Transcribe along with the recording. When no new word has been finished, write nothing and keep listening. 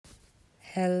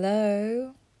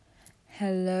Hello,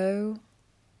 hello,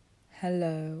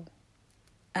 hello,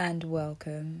 and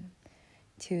welcome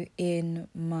to In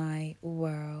My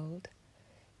World.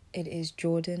 It is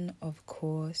Jordan, of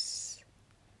course,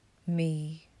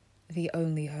 me, the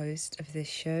only host of this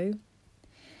show,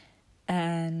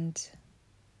 and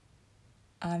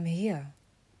I'm here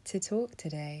to talk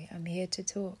today. I'm here to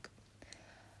talk.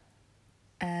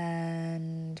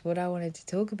 And what I wanted to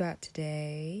talk about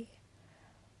today,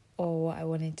 or what I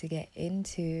wanted to get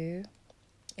into,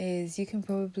 is you can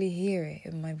probably hear it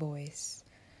in my voice.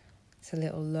 It's a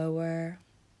little lower,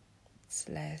 it's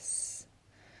less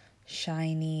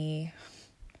shiny,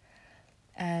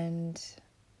 and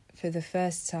for the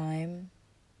first time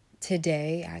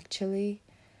today, actually,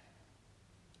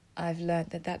 I've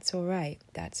learnt that that's all right,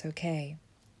 that's okay.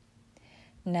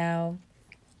 Now,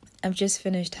 I've just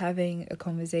finished having a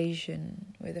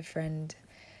conversation with a friend.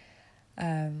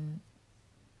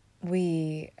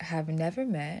 We have never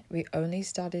met. We only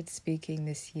started speaking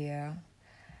this year,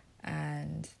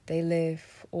 and they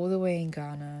live all the way in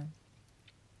Ghana.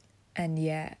 And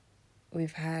yet,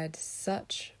 we've had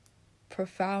such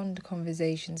profound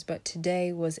conversations, but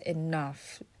today was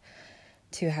enough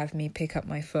to have me pick up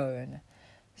my phone.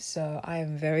 So I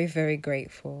am very, very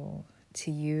grateful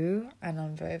to you, and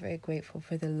I'm very, very grateful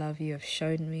for the love you have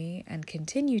shown me and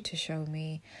continue to show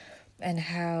me, and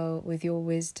how with your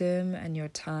wisdom and your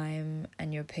time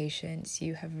and your patience,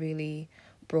 you have really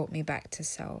brought me back to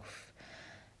self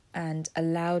and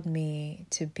allowed me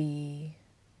to be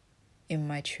in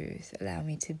my truth, allow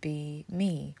me to be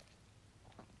me.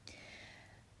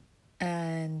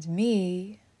 And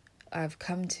me, I've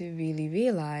come to really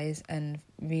realize and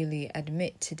really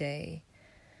admit today,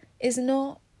 is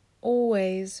not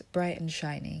always bright and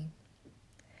shiny.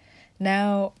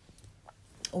 Now,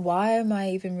 why am I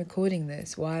even recording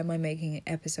this? Why am I making an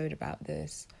episode about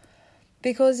this?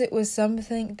 Because it was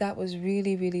something that was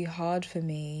really, really hard for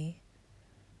me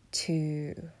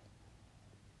to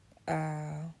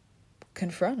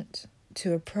confront,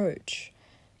 to approach,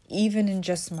 even in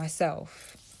just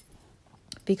myself.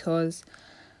 Because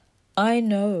I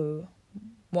know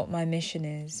what my mission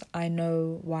is. I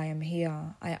know why I'm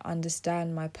here. I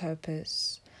understand my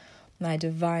purpose, my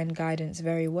divine guidance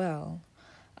very well.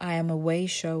 I am a way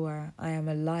shower. I am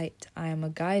a light. I am a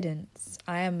guidance.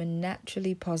 I am a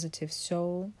naturally positive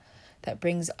soul that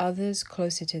brings others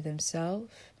closer to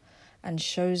themselves and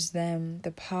shows them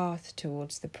the path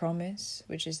towards the promise,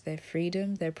 which is their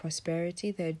freedom, their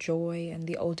prosperity, their joy, and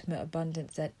the ultimate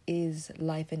abundance that is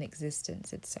life and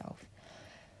existence itself.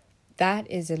 That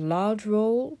is a large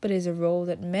role, but is a role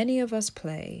that many of us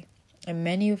play, and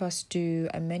many of us do,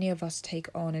 and many of us take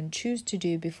on and choose to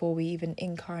do before we even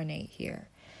incarnate here.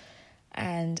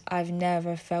 And I've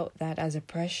never felt that as a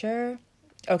pressure.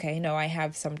 Okay, no, I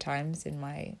have sometimes in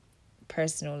my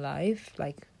personal life,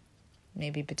 like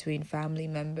maybe between family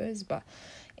members, but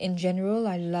in general,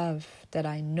 I love that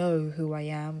I know who I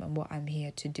am and what I'm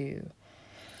here to do.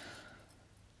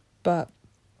 But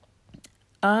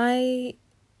I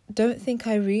don't think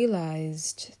I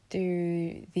realized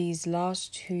through these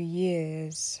last 2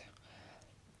 years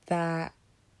that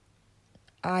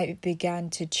I began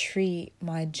to treat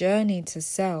my journey to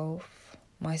self,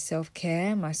 my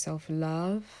self-care, my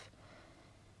self-love,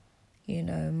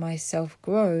 my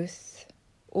self-growth,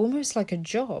 almost like a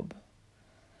job.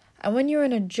 And when you're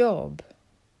in a job,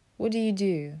 what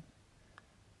do?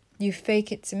 You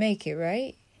fake it to make it,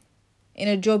 right? In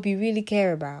a job you really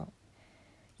care about.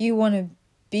 You want to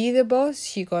be the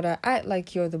boss, you gotta act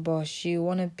like you're the boss. You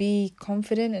want to be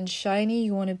confident and shiny.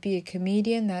 You want to be a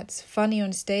comedian that's funny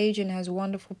on stage and has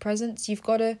wonderful presence. You've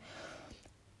got to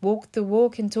walk the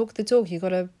walk and talk the talk. You've got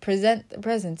to present the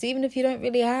presence. Even if you don't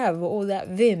really have all that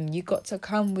vim, you got to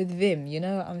come with vim. You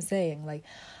know what I'm saying? Like,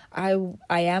 I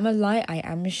am a light, I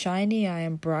am shiny, I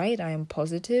am bright, I am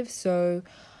positive. So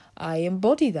I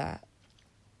embody that.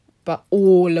 But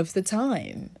all of the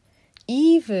time.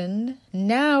 Even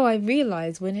now I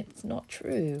realize when it's not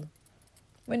true.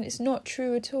 When it's not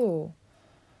true at all.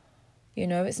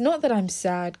 It's not that I'm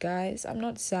sad, guys. I'm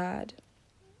not sad.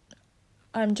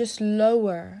 I'm just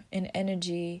lower in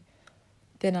energy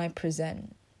than I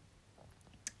present.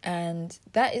 And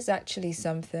that is actually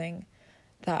something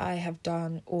that I have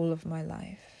done all of my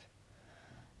life.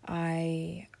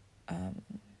 I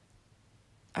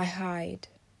hide.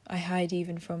 I hide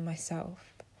even from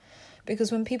myself.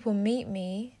 Because when people meet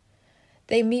me,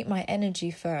 they meet my energy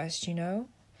first,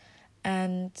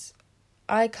 And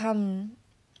I come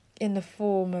in the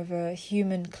form of a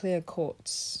human clear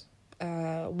quartz,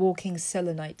 walking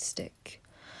selenite stick.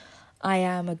 I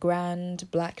am a grand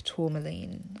black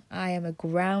tourmaline. I am a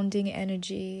grounding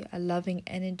energy, a loving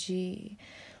energy,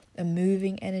 a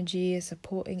moving energy, a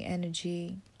supporting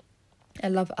energy. I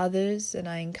love others and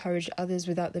I encourage others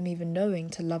without them even knowing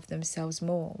to love themselves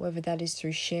more, whether that is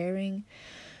through sharing,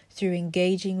 through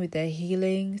engaging with their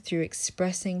healing, through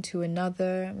expressing to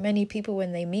another. Many people,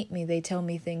 when they meet me, they tell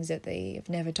me things that they have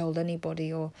never told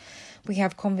anybody, or we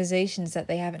have conversations that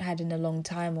they haven't had in a long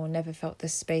time, or never felt the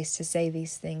space to say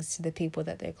these things to the people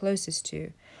that they're closest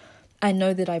to. I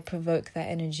know that I provoke that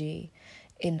energy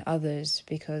in others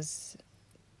because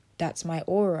that's my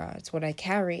aura. It's what I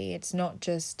carry. It's not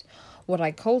just what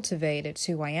I cultivate, it's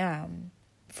who I am.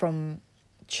 From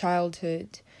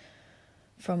childhood,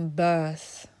 from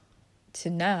birth to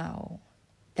now,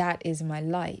 that is my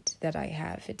light that I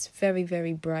have. It's very,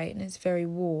 very bright and it's very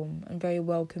warm and very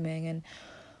welcoming. And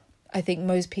I think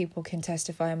most people can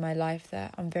testify in my life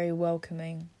that I'm very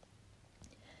welcoming.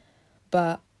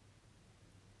 But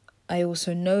I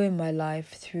also know in my life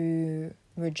through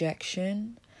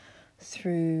rejection,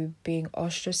 through being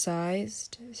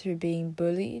ostracized, through being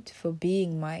bullied for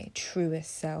being my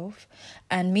truest self,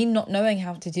 and me not knowing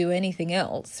how to do anything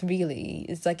else, really.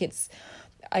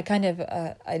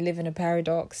 I live in a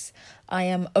paradox. I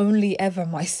am only ever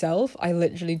myself. I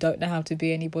literally don't know how to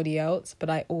be anybody else, but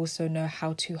I also know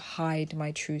how to hide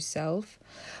my true self.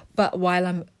 But while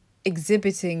I'm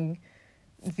exhibiting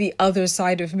the other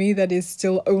side of me that is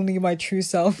still only my true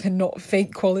self and not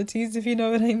fake qualities, if you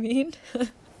know what I mean.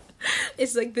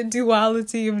 It's like the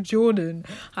duality of Jordan.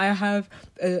 I have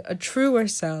a truer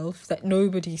self that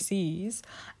nobody sees,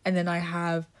 and then I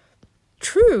have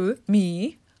true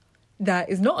me that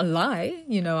is not a lie.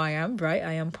 I am bright,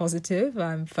 I am positive,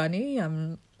 I'm funny,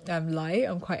 I'm light,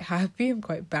 I'm quite happy, I'm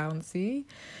quite bouncy.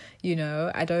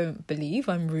 I don't believe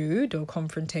I'm rude or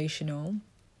confrontational.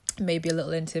 Maybe a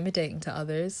little intimidating to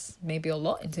others, maybe a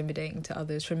lot intimidating to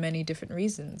others for many different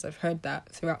reasons. I've heard that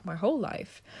throughout my whole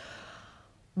life.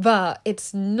 But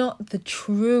it's not the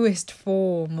truest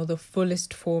form or the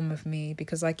fullest form of me,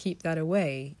 because I keep that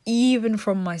away, even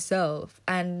from myself.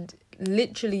 And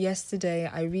literally yesterday,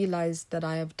 I realized that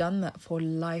I have done that for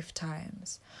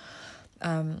lifetimes.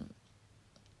 And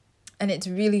it's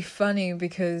really funny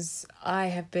because I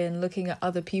have been looking at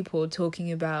other people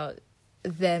talking about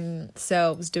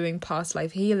themselves doing past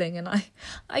life healing, and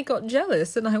I got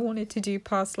jealous and I wanted to do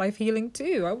past life healing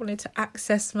too. I wanted to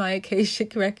access my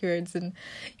Akashic records, and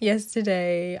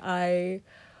yesterday I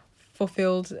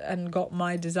fulfilled and got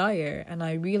my desire, and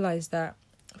I realized that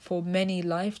for many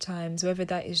lifetimes, whether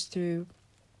that is through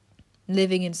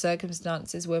living in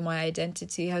circumstances where my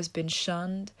identity has been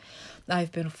shunned,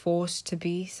 I've been forced to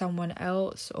be someone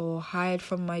else, or hide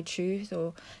from my truth,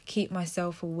 or keep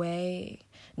myself away,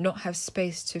 not have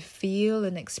space to feel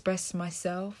and express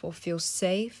myself or feel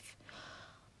safe.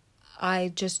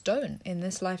 I just don't. In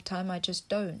this lifetime, I just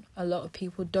don't. A lot of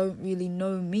people don't really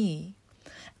know me.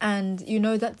 And,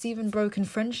 that's even broken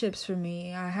friendships for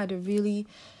me. I had a really,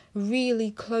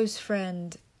 really close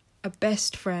friend, a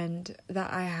best friend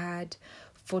that I had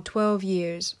for 12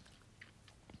 years.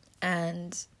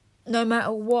 And no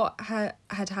matter what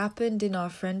had happened in our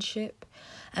friendship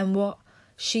and what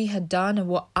she had done and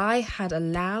what I had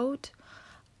allowed,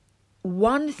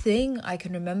 one thing I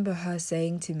can remember her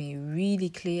saying to me really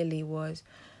clearly was,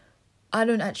 I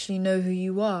don't actually know who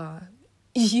you are.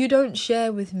 You don't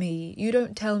share with me. You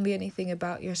don't tell me anything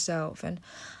about yourself. And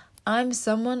I'm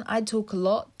someone, I talk a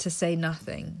lot to say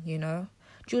nothing,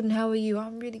 Jordan, how are you?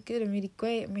 I'm really good. I'm really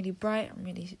great. I'm really bright. I'm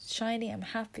really shiny. I'm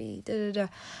happy.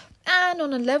 And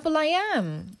on a level I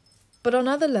am. But on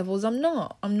other levels I'm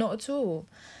not. I'm not at all.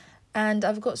 And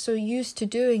I've got so used to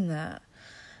doing that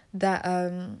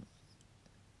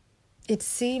it's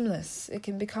seamless. It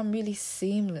can become really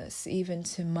seamless, even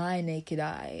to my naked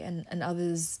eye, and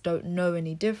others don't know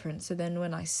any different. So then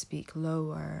when I speak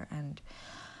lower and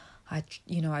I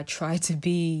try to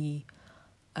be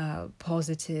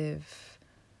positive,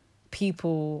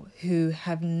 people who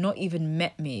have not even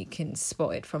met me can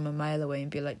spot it from a mile away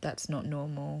and be like, that's not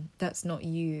normal. That's not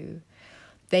you.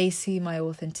 They see my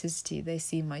authenticity. They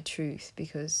see my truth,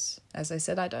 because, as I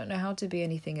said, I don't know how to be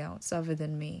anything else other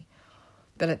than me.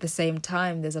 But at the same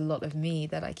time, there's a lot of me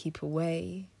that I keep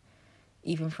away,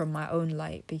 even from my own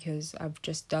light, because I've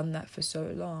just done that for so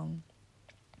long.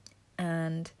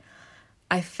 And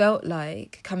I felt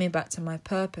like, coming back to my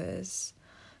purpose,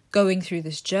 going through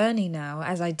this journey now,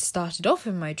 as I'd started off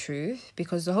in my truth,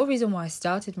 because the whole reason why I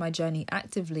started my journey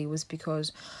actively was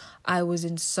because I was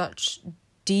in such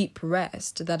deep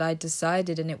rest that I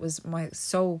decided, and it was my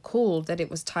soul called, that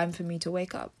it was time for me to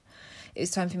wake up. It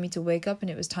was time for me to wake up, and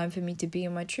it was time for me to be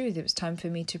in my truth. It was time for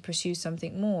me to pursue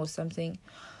something more, something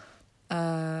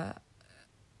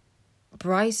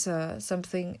brighter,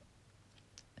 something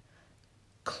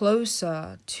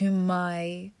closer to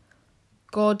my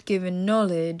God-given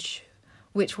knowledge,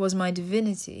 which was my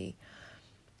divinity.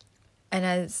 And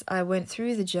as I went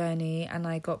through the journey and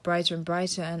I got brighter and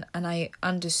brighter, and I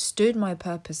understood my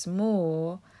purpose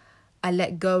more, I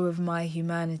let go of my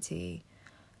humanity.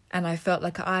 And I felt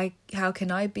like, how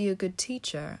can I be a good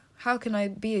teacher? How can I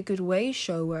be a good way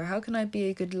shower? How can I be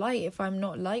a good light if I'm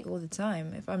not light all the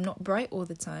time? If I'm not bright all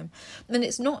the time? And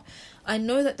it's not, I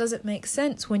know that doesn't make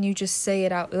sense when you just say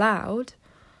it out loud.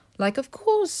 Like, of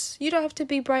course, you don't have to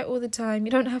be bright all the time.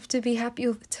 You don't have to be happy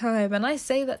all the time. And I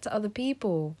say that to other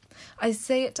people.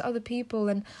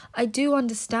 And I do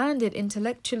understand it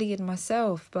intellectually in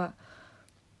myself, but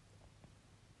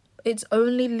it's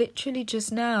only literally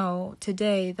just now,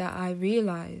 today, that I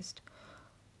realized,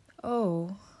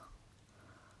 oh,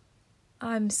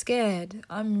 I'm scared.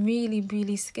 I'm really,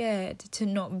 really scared to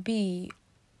not be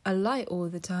a light all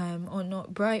the time, or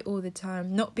not bright all the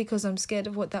time. Not because I'm scared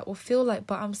of what that will feel like,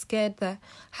 but I'm scared that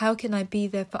how can I be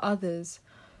there for others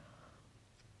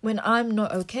when I'm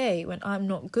not okay, when I'm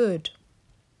not good,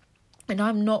 and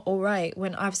I'm not all right,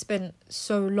 when I've spent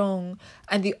so long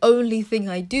and the only thing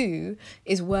I do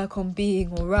is work on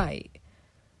being all right.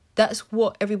 That's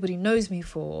what everybody knows me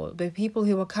for. The people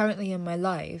who are currently in my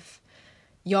life,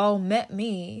 y'all met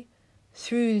me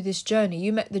through this journey.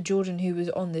 You met the Jordan who was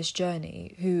on this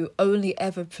journey, who only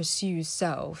ever pursues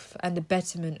self and the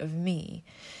betterment of me.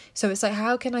 So it's like,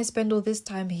 how can I spend all this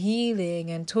time healing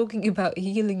and talking about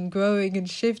healing, growing and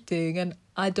shifting, and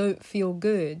I don't feel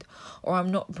good, or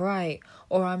I'm not bright,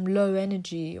 or I'm low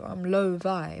energy, or I'm low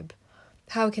vibe?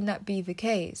 How can that be the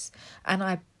case? And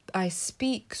I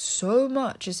speak so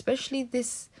much, especially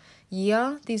this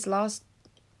year, these last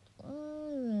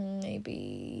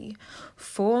maybe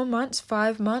 4 months,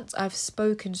 5 months, I've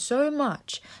spoken so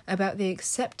much about the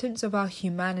acceptance of our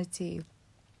humanity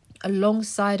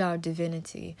alongside our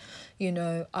divinity. You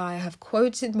know, I have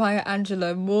quoted Maya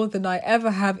Angelou more than I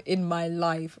ever have in my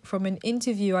life from an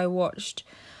interview I watched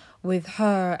with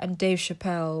her and Dave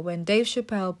Chappelle, when Dave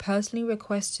Chappelle personally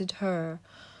requested her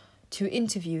to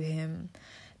interview him.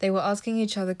 They were asking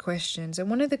each other questions, and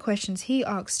one of the questions he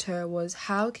asked her was,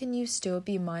 how can you still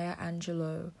be Maya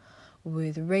Angelou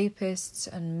with rapists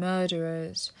and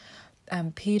murderers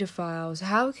and pedophiles?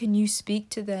 How can you speak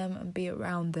to them and be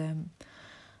around them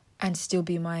and still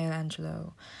be Maya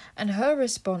Angelou? And her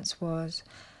response was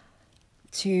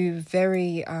to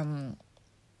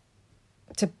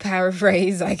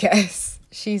paraphrase, I guess,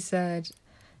 she said,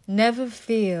 never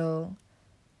feel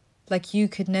like you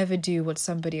could never do what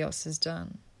somebody else has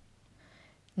done.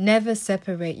 Never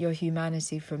separate your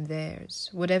humanity from theirs.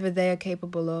 Whatever they are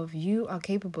capable of, you are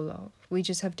capable of. We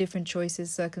just have different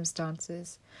choices,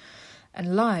 circumstances,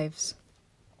 and lives.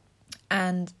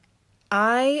 And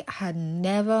I had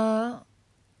never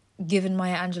given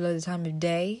Maya Angelou the time of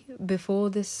day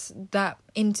before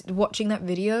watching that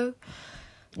video.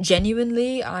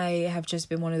 Genuinely, I have just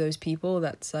been one of those people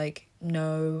that's like,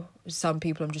 no, some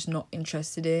people I'm just not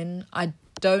interested in. I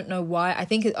don't know why. I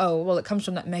think it comes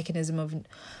from that mechanism of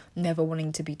never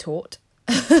wanting to be taught.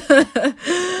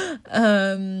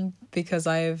 Because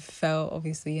I've felt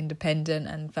obviously independent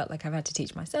and felt like I've had to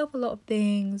teach myself a lot of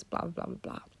things, blah, blah, blah,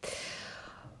 blah.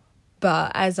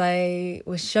 But as I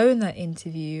was shown that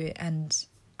interview and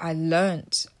I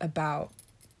learnt about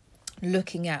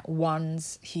looking at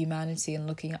one's humanity and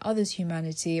looking at others'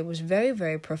 humanity, it was very,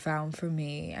 very profound for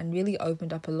me and really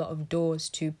opened up a lot of doors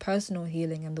to personal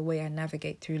healing and the way I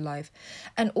navigate through life.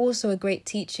 And also a great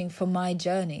teaching for my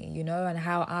journey, you know, and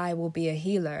how I will be a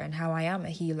healer and how I am a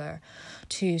healer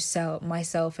to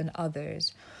myself and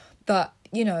others. But,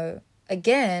 you know,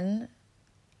 again,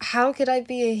 how could I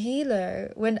be a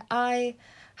healer when I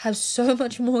have so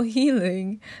much more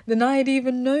healing than I had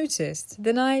even noticed,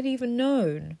 than I had even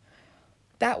known?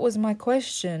 That was my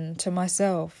question to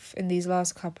myself in these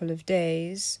last couple of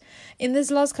days, in this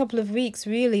last couple of weeks,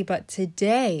 really. But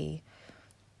today,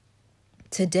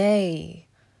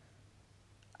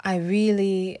 I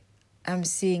really am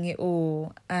seeing it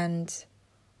all. And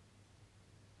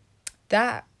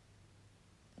that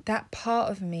part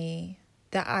of me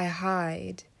that I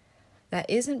hide, that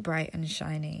isn't bright and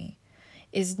shiny,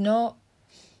 is not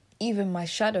even my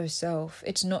shadow self.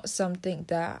 It's not something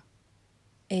that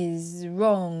is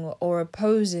wrong or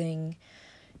opposing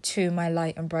to my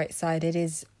light and bright side. It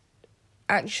is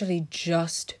actually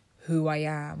just who I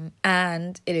am,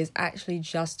 and it is actually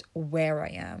just where I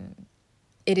am.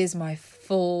 It is my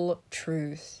full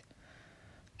truth.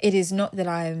 It is not that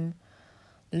I'm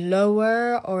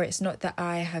lower, or it's not that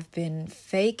I have been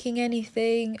faking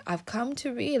anything. I've come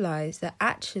to realize that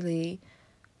actually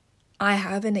I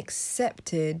haven't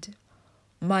accepted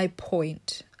my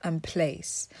point and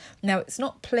place. Now, it's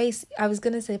not place, I was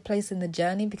going to say place in the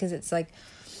journey, because it's like,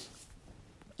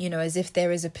 as if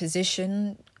there is a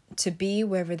position to be,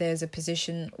 wherever there's a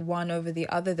position one over the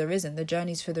other, there isn't. The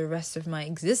journey's for the rest of my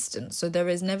existence. So there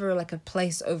is never like a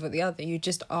place over the other. You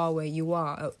just are where you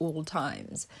are at all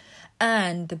times.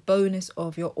 And the bonus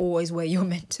of you're always where you're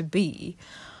meant to be.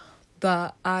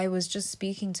 But I was just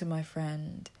speaking to my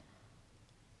friend,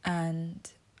 and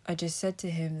I just said to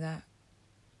him that,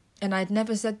 and I'd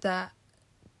never said that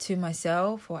to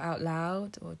myself or out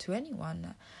loud or to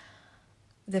anyone,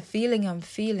 the feeling I'm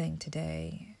feeling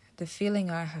today, the feeling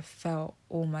I have felt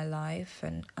all my life,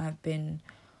 and I've been,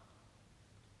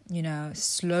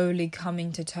 slowly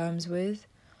coming to terms with,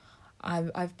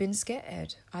 I've been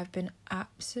scared. I've been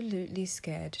absolutely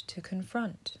scared to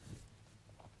confront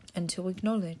and to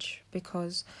acknowledge,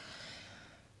 because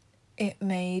it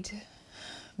made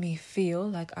me feel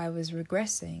like I was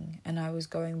regressing and I was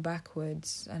going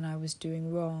backwards and I was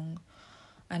doing wrong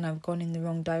and I've gone in the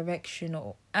wrong direction,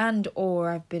 or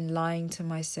I've been lying to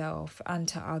myself and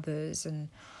to others, and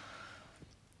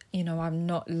I'm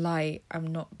not light, I'm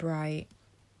not bright.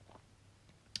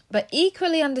 But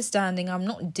equally understanding, I'm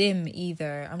not dim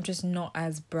either. I'm just not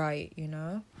as bright,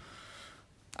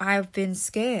 I've been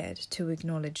scared to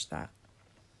acknowledge that,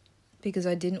 because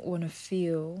I didn't want to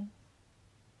feel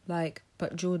like,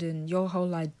 but Jordan, your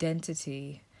whole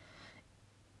identity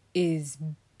is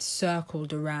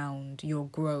circled around your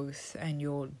growth and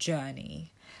your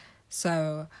journey.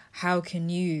 So how can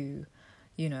you,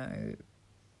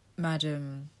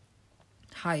 Madam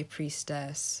High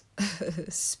Priestess,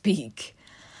 speak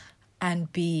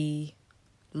and be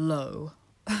low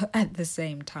at the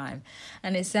same time?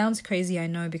 And it sounds crazy, I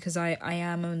know, because I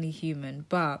am only human,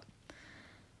 but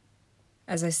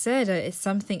as I said, it's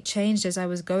something changed as I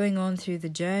was going on through the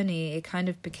journey. It kind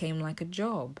of became like a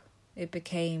job. It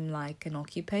became like an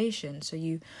occupation. So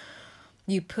you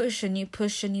push and you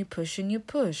push and you push and you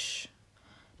push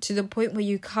to the point where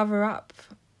you cover up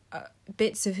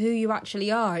bits of who you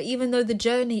actually are. Even though the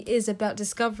journey is about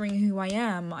discovering who I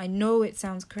am, I know it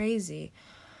sounds crazy,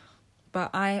 but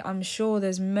I'm sure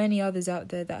there's many others out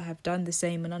there that have done the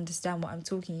same and understand what I'm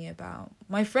talking about.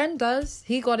 My friend does.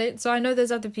 He got it. So I know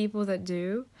there's other people that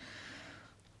do.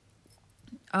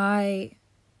 I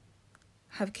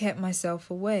have kept myself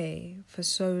away for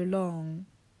so long.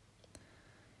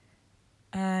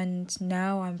 And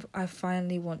now I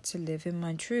finally want to live in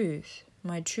my truth,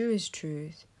 my truest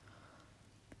truth.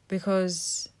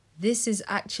 Because this is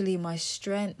actually my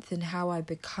strength in how I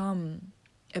become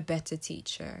a better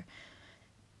teacher.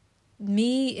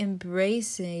 Me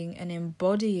embracing and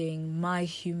embodying my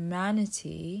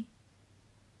humanity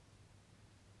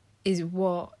is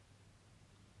what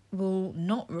will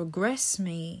not regress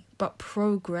me, but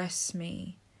progress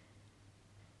me.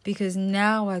 Because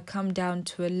now I come down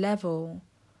to a level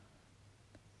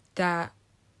that,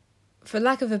 for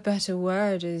lack of a better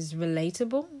word, is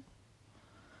relatable.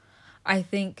 I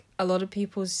think a lot of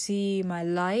people see my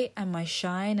light and my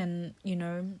shine and,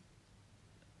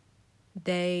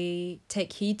 they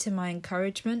take heed to my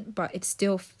encouragement, but it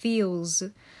still feels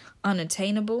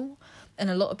unattainable. And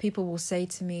a lot of people will say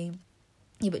to me,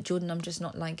 yeah, but Jordan, I'm just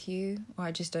not like you, or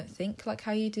I just don't think like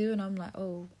how you do. And I'm like,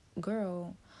 oh,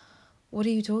 girl, what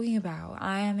are you talking about?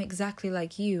 I am exactly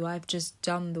like you. I've just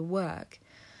done the work.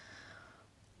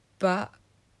 But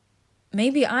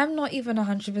maybe I'm not even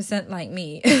 100% like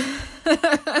me.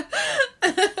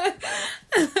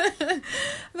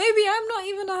 Maybe I'm not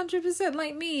even 100%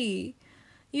 like me.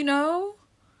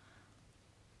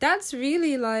 That's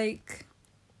really like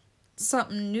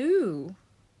something new.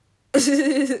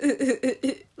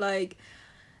 Like,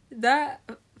 that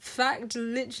fact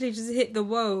literally just hit the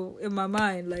wall in my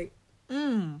mind. Like,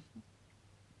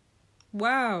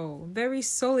 wow, very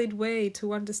solid way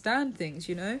to understand things,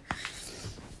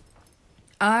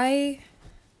 I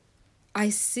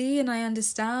see and I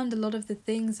understand a lot of the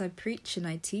things I preach and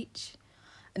I teach,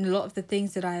 and a lot of the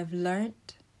things that I have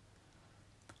learnt,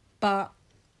 but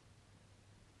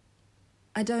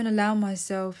I don't allow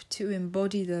myself to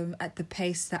embody them at the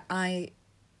pace that I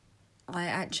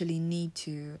actually need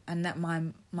to, and that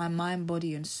my mind,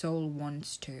 body and soul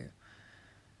wants to.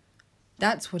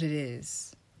 That's what it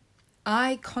is.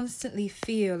 I constantly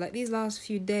feel like these last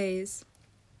few days,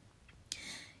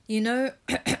 I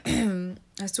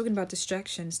was talking about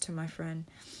distractions to my friend,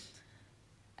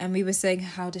 and we were saying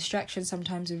how distractions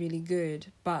sometimes are really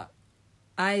good, but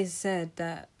I said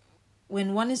that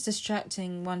when one is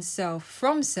distracting oneself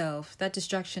from self, that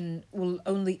distraction will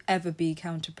only ever be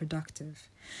counterproductive.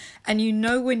 And you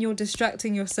know when you're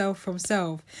distracting yourself from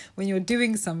self, when you're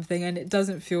doing something and it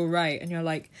doesn't feel right, and you're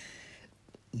like,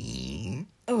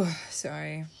 oh,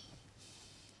 sorry,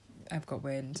 I've got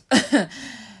wind.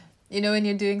 You know, when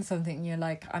you're doing something and you're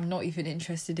like, I'm not even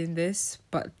interested in this,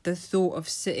 but the thought of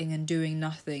sitting and doing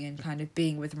nothing and kind of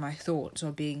being with my thoughts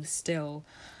or being still,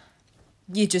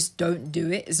 you just don't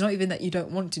do it. It's not even that you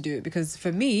don't want to do it, because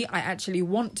for me, I actually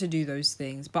want to do those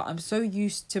things, but I'm so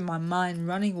used to my mind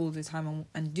running all the time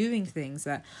and doing things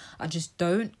that I just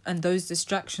don't. And those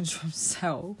distractions from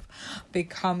self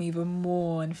become even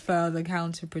more and further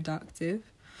counterproductive.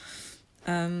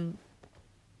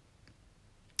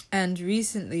 And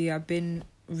recently I've been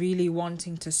really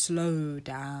wanting to slow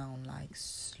down,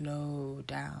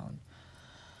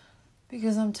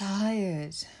 because I'm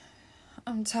tired.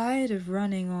 I'm tired of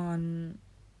running on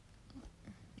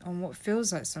what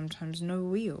feels like sometimes no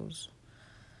wheels.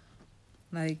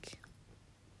 Like,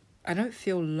 I don't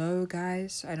feel low,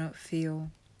 guys. I don't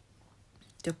feel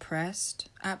depressed.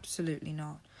 Absolutely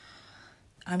not.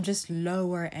 I'm just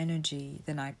lower energy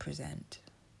than I present.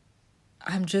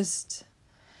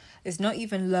 It's not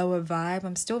even lower vibe.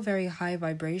 I'm still very high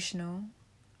vibrational.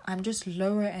 I'm just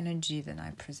lower energy than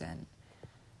I present.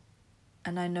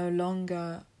 And I no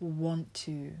longer want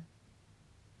to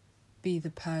be the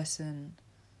person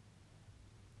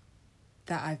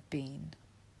that I've been.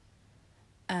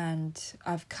 And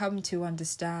I've come to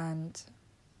understand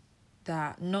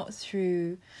that not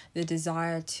through the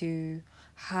desire to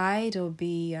hide or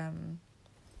be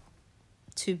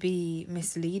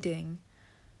misleading,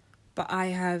 but I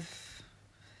have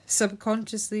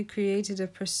subconsciously created a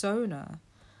persona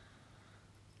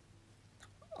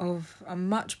of a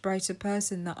much brighter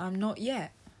person that I'm not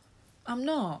yet. I'm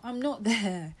not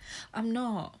there. I'm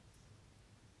not.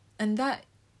 And that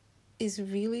is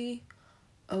really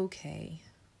okay.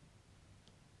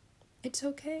 It's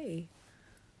okay.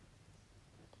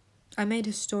 I made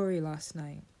a story last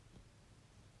night,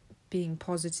 being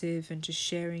positive and just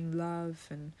sharing love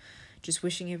and just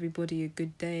wishing everybody a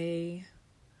good day.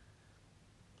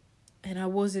 And I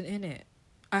wasn't in it.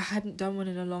 I hadn't done one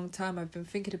in a long time. I've been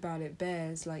thinking about it,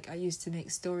 bears. Like, I used to make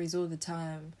stories all the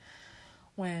time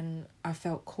when I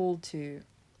felt called to.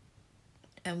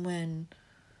 And when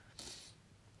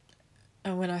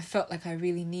I felt like I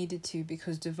really needed to,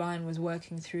 because divine was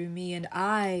working through me, and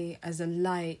I, as a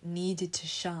light, needed to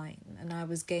shine. And I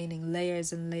was gaining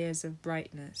layers and layers of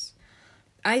brightness.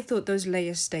 I thought those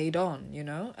layers stayed on, you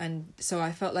know? And so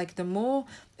I felt like the more,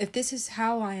 if this is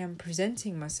how I am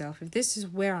presenting myself, if this is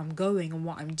where I'm going and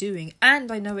what I'm doing,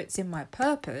 and I know it's in my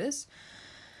purpose,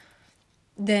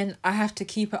 then I have to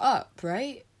keep it up,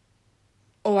 right?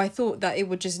 Or I thought that it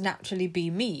would just naturally be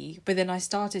me, but then I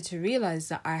started to realize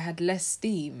that I had less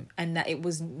steam and that it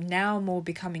was now more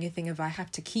becoming a thing of I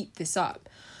have to keep this up.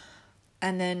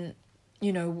 And then,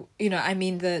 I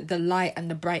mean, the light and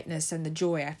the brightness and the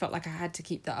joy, I felt like I had to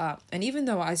keep that up. And even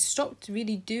though I stopped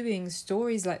really doing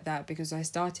stories like that because I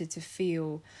started to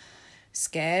feel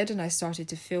scared and I started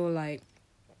to feel like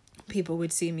people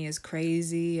would see me as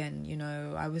crazy, and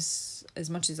I was, as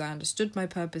much as I understood my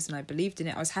purpose and I believed in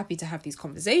it, I was happy to have these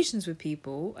conversations with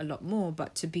people a lot more,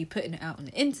 but to be putting it out on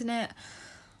the internet,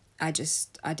 I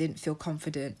didn't feel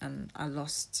confident, and I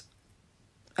lost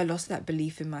that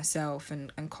belief in myself,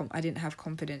 and I didn't have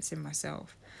confidence in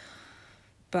myself.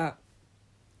 But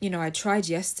I tried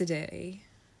yesterday,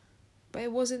 but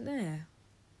it wasn't there.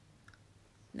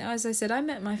 Now, as I said, I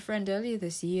met my friend earlier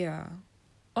this year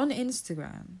on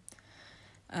Instagram,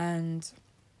 and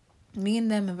me and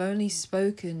them have only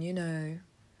spoken,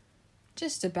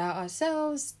 just about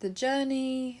ourselves, the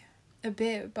journey, a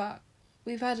bit, but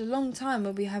we've had a long time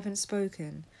where we haven't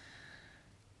spoken.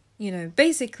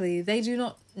 Basically, they do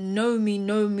not know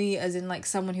me as in like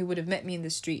someone who would have met me in the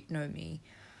street know me,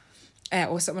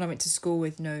 or someone I went to school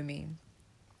with know me.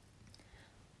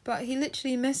 But he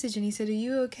literally messaged and he said, "Are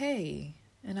you okay?"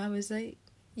 And I was like,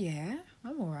 "Yeah,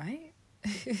 I'm all right."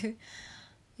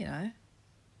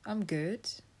 I'm good.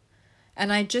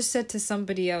 And I just said to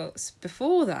somebody else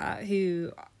before that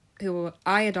who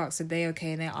I had asked, are they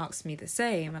okay? And they asked me the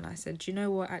same. And I said, "Do you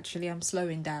know what? Actually, I'm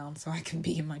slowing down so I can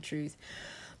be in my truth."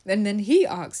 And then he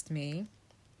asked me,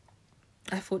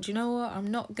 I thought, you know what? I'm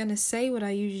not going to say what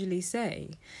I usually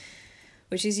say,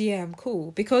 which is, yeah, I'm cool.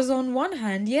 Because on one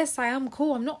hand, yes, I am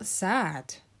cool. I'm not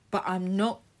sad, but I'm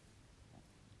not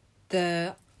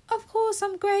of course,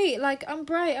 I'm great. Like, I'm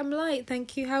bright, I'm light.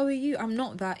 Thank you. How are you? I'm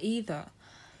not that either.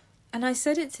 And I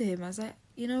said it to him. I was like,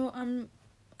 I'm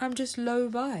just low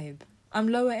vibe. I'm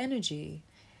lower energy.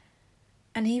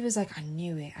 And he was like, I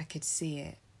knew it. I could see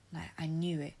it. Like, I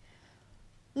knew it.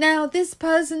 Now, this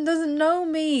person doesn't know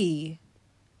me,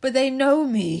 but they know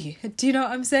me. Do you know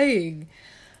what I'm saying?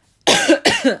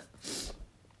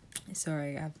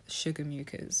 Sorry, I have sugar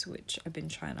mucus, which I've been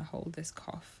trying to hold this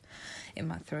cough in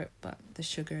my throat, but the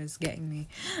sugar is getting me.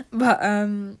 But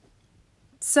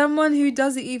someone who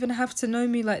doesn't even have to know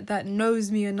me like that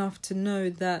knows me enough to know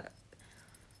that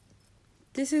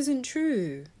this isn't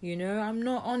true, you know? I'm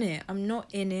not on it. I'm not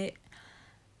in it.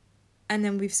 And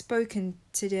then we've spoken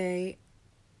today,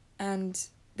 and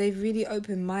they've really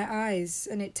opened my eyes.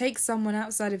 And it takes someone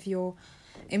outside of your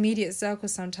immediate circle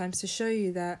sometimes to show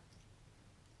you that,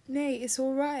 mate, it's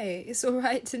all right. It's all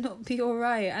right to not be all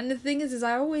right. And the thing is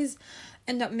I always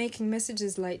end up making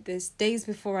messages like this days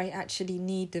before I actually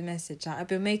need the message. I've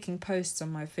been making posts on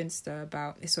my Finsta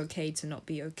about it's okay to not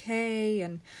be okay.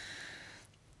 And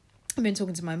I've been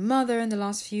talking to my mother in the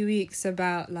last few weeks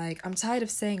about, like, I'm tired of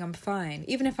saying I'm fine.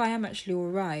 Even if I am actually all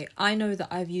right, I know that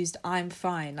I've used I'm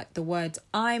fine, like the words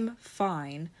I'm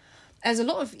fine, as a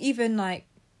lot of even, like,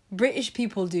 British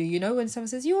people do, you know, when someone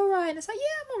says, you're all right, and it's like,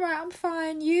 yeah, I'm all right, I'm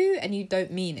fine, you, and you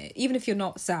don't mean it. Even if you're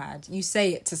not sad, you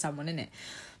say it to someone, innit?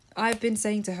 I've been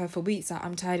saying to her for weeks that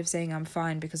I'm tired of saying I'm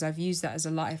fine because I've used that as a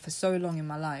lie for so long in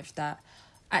my life that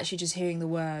actually just hearing the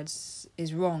words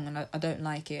is wrong, and I don't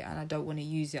like it, and I don't want to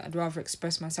use it. I'd rather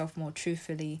express myself more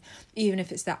truthfully, even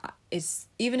if it's that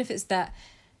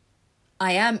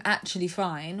I am actually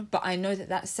fine, but I know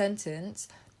that sentence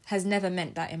has never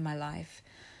meant that in my life.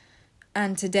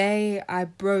 And today I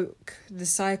broke the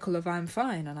cycle of I'm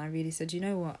fine, and I really said, you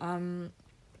know what, I'm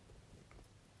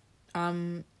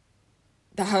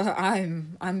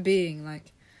being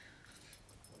like,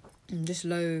 I'm just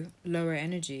lower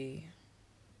energy.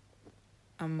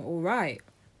 I'm all right.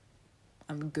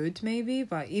 I'm good maybe,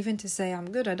 but even to say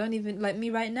I'm good, I don't even, like me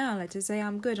right now, like to say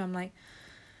I'm good, I'm like,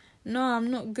 no,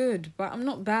 I'm not good, but I'm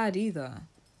not bad either.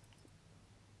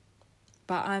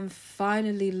 But I'm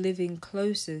finally living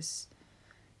closest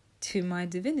to my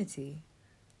divinity.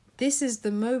 This is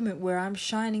the moment where I'm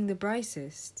shining the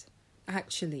brightest,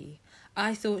 actually.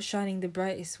 I thought shining the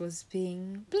brightest was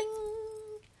being bling.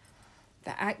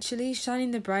 But actually, shining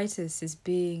the brightest is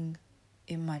being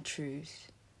in my truth.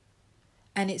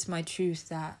 And it's my truth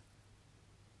that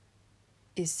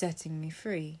is setting me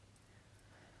free.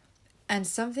 And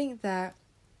something that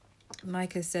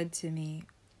Micah said to me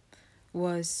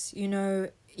was, you know,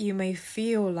 you may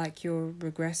feel like you're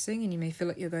regressing and you may feel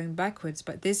like you're going backwards,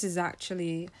 but this is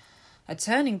actually a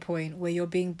turning point where you're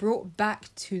being brought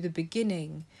back to the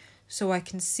beginning so I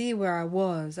can see where I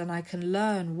was and I can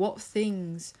learn what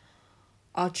things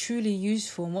are truly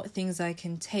useful and what things I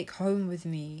can take home with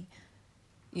me,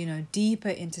 you know, deeper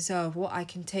into self, what I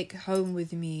can take home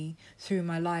with me through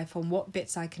my life and what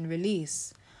bits I can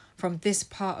release from this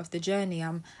part of the journey.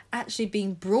 I'm actually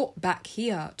being brought back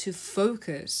here to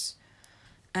focus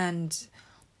and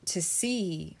to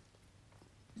see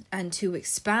and to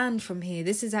expand from here.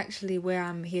 This is actually where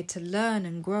I'm here to learn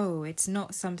and grow. It's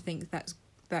not something that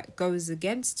goes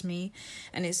against me,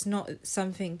 and it's not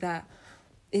something that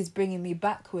is bringing me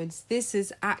backwards. This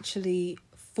is actually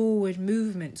forward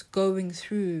movement going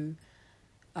through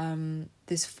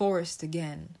this forest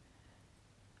again.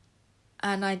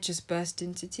 And I just burst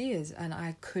into tears, and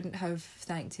I couldn't have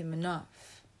thanked him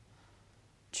enough.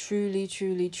 Truly,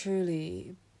 truly,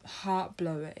 truly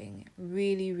heart-blowing.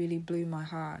 Really, really blew my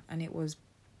heart, and it was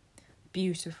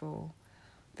beautiful.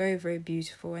 Very, very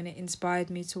beautiful, and it inspired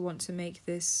me to want to make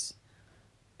this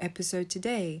episode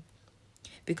today.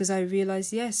 Because I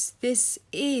realized, yes, this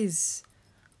is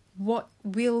what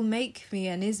will make me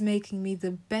and is making me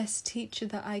the best teacher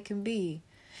that I can be.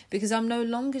 Because I'm no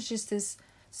longer just this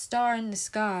star in the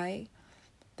sky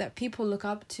that people look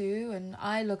up to and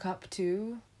I look up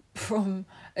to from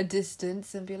a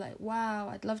distance and be like, wow,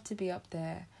 I'd love to be up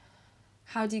there.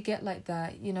 How do you get like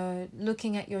that? You know,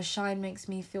 looking at your shine makes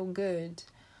me feel good.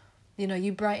 You know,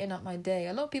 you brighten up my day.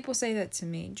 A lot of people say that to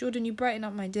me. Jordan, you brighten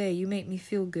up my day. You make me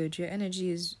feel good. Your energy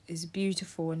is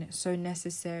beautiful and it's so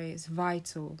necessary. It's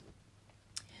vital.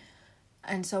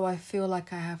 And so I feel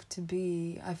like I feel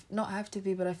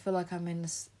like I'm in the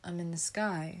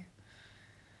sky.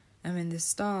 I'm in the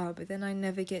star, but then I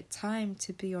never get time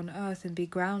to be on earth and be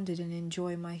grounded and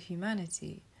enjoy my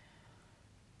humanity.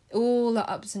 All the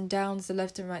ups and downs, the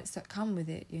left and rights that come with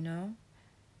it, you know?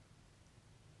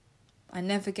 I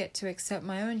never get to accept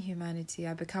my own humanity.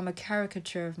 I become a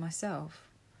caricature of myself,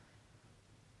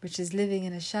 which is living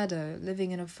in a shadow,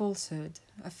 living in a falsehood,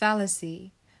 a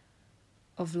fallacy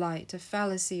of light, a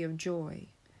fallacy of joy.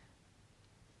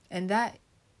 And that's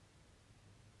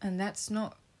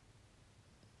not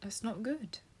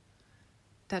good.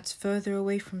 that's further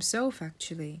away from self,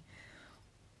 actually.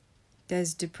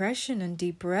 There's depression and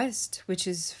deep rest, which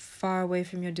is far away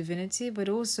from your divinity, but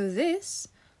also this,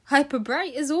 hyper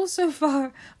bright, is also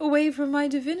far away from my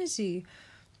divinity.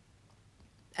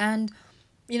 And,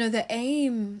 the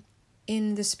aim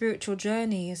in the spiritual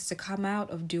journey is to come out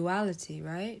of duality,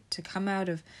 right? To come out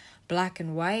of black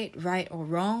and white, right or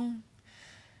wrong,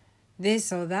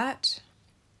 this or that.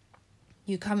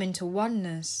 You come into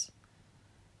oneness.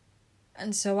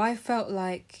 And so I felt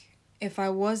like if I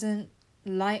wasn't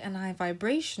light and high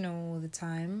vibrational all the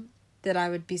time, that I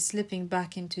would be slipping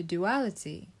back into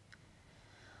duality.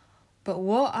 But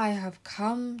what I have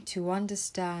come to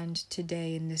understand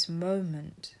today in this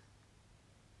moment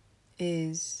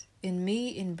is in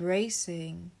me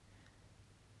embracing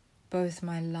both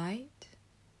my light,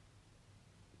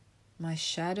 my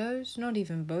shadows, not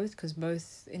even both, because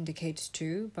both indicates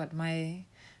two, but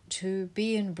to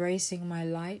be embracing my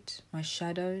light, my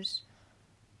shadows,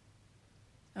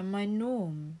 and my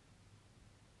norm,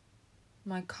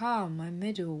 my calm, my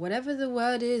middle, whatever the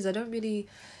word is.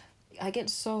 I get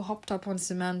so hopped up on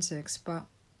semantics, but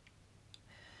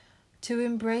to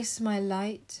embrace my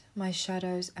light, my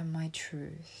shadows, and my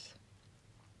truth,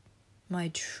 my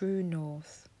true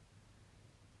north.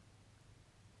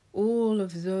 All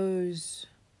of those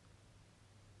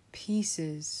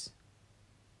pieces,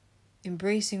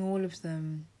 embracing all of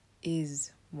them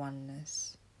is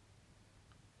oneness.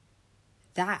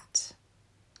 That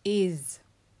is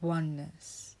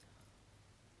oneness.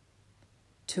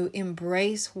 To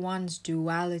embrace one's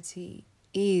duality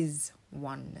is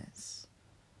oneness.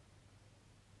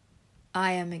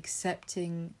 I am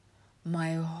accepting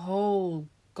my whole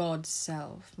God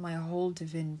self, my whole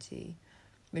divinity,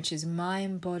 which is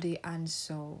mind, body, and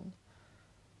soul.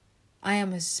 I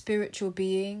am a spiritual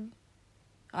being.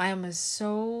 I am a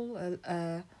soul,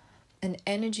 an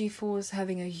energy force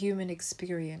having a human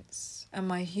experience. And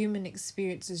my human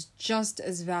experience is just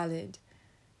as valid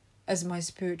as my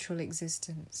spiritual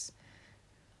existence.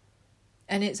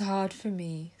 And it's hard for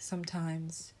me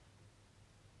sometimes.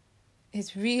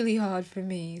 It's really hard for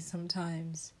me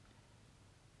sometimes.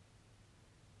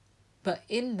 But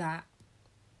in that,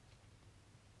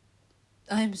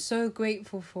 I am so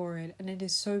grateful for it, and it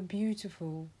is so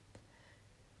beautiful.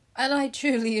 And I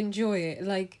truly enjoy it.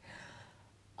 Like,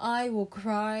 I will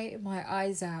cry my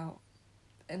eyes out,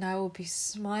 and I will be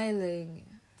smiling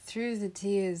through the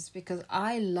tears because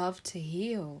I love to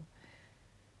heal.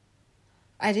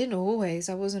 I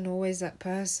wasn't always that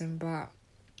person, but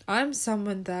I'm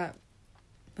someone that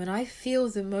when I feel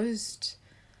the most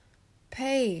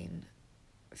pain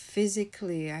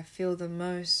physically, I feel the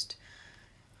most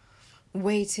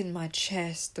weight in my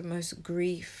chest, the most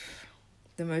grief,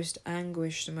 the most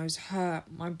anguish, the most hurt,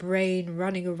 my brain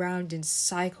running around in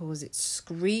cycles, it's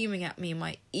screaming at me,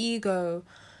 my ego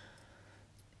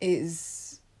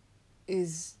is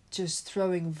just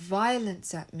throwing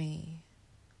violence at me.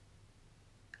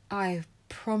 I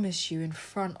promise you, in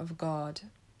front of God,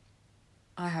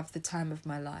 I have the time of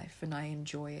my life and I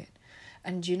enjoy it.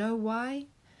 And you know why?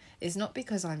 It's not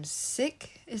because I'm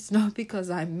sick. It's not because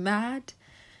I'm mad.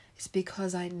 It's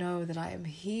because I know that I am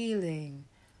healing.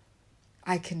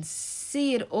 I can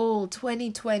see it all,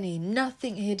 2020,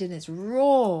 nothing hidden. It's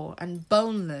raw and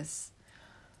boneless.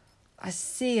 I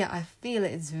see it, I feel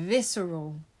it, it's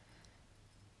visceral.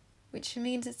 Which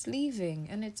means it's leaving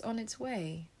and it's on its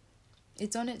way.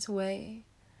 It's on its way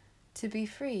to be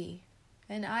free.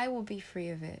 And I will be free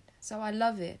of it. So I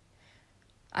love it.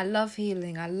 I love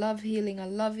healing. I love healing. I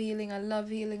love healing. I love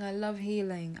healing. I love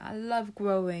healing. I love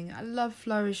growing. I love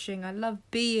flourishing. I love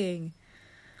being.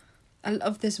 I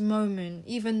love this moment.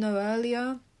 Even though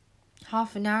earlier,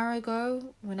 half an hour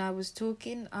ago, when I was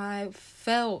talking, I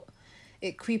felt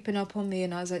it creeping up on me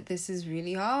and I was like, this is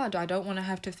really hard. I don't want to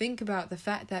have to think about the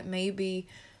fact that maybe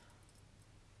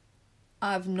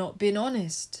I've not been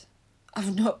honest.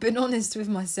 I've not been honest with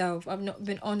myself. I've not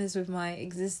been honest with my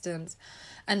existence.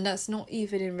 And that's not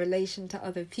even in relation to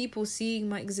other people seeing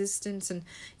my existence. And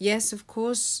yes, of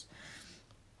course,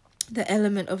 the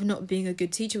element of not being a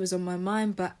good teacher was on my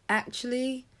mind. But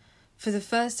actually, for the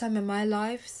first time in my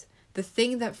life, the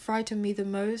thing that frightened me the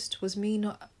most was me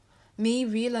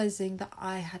realizing that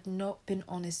I had not been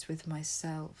honest with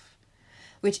myself,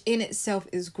 which in itself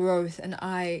is growth. And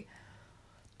I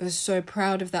was so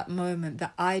proud of that moment,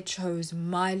 that I chose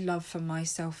my love for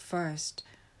myself first,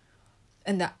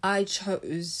 and that I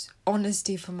chose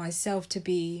honesty for myself to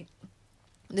be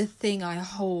the thing I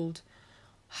hold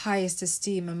highest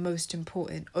esteem and most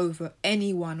important over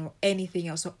anyone or anything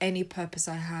else or any purpose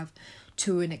I have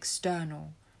to an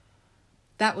external.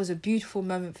 that was a beautiful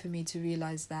moment for me to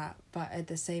realize that. But at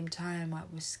the same time, I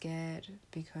was scared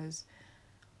because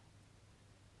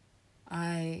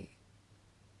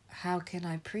how can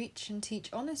I preach and teach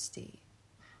honesty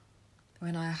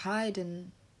when I hide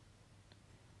and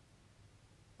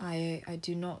I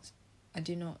do not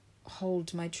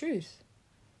hold my truth?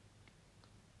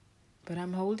 But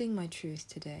I'm holding my truth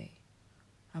today.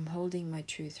 I'm holding my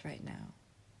truth right now.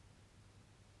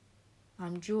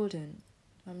 I'm Jordan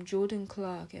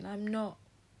Clark, and I'm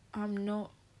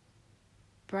not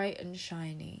bright and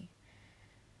shiny.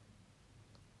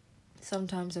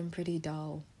 Sometimes I'm pretty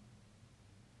dull.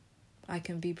 I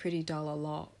can be pretty dull a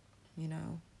lot,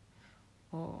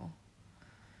 or,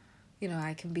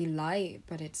 I can be light,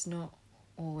 but it's not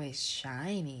always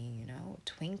shiny,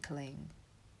 twinkling.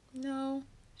 No,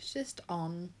 it's just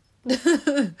on.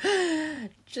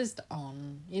 Just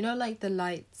on. Like the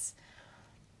lights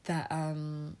that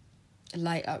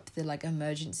light up the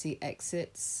emergency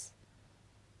exits,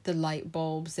 the light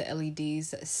bulbs, the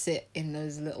LEDs that sit in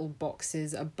those little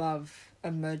boxes above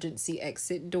emergency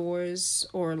exit doors,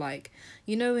 or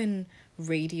in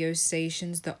radio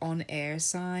stations, the on air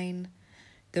sign,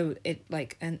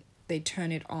 and they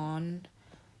turn it on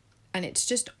and it's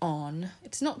just on.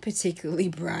 It's not particularly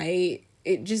bright.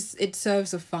 It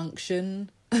serves a function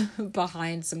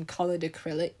behind some colored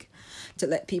acrylic to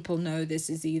let people know this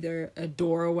is either a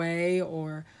doorway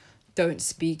or don't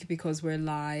speak because we're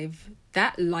live.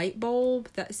 That light bulb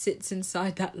that sits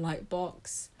inside that light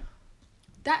box,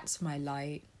 that's my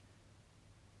light.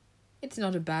 It's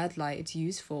not a bad light. It's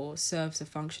useful. It serves a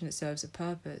function. It serves a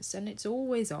purpose. And it's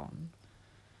always on.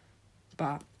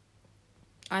 But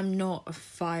I'm not a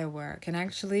firework. And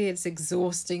actually, it's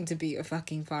exhausting to be a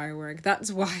fucking firework.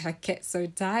 That's why I get so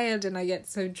tired and I get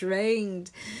so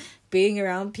drained being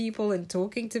around people and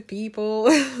talking to people.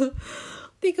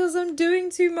 Because I'm doing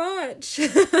too much.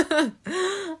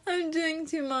 I'm doing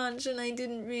too much and I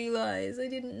didn't realize. I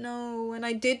didn't know. And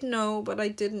I did know, but I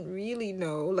didn't really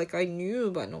know. I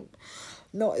knew, but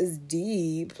not as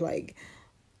deep.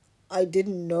 I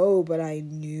didn't know, but I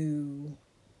knew.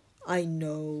 I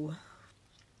know.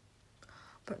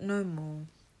 But no more.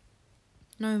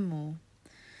 No more.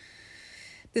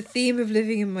 The theme of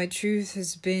living in my truth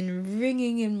has been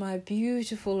ringing in my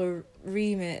beautiful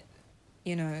remit,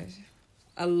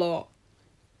 a lot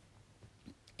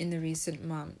in the recent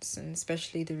months, and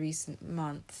especially the recent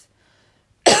month.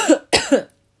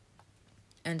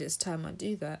 And it's time I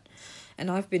do that.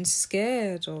 And I've been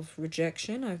scared of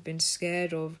rejection. I've been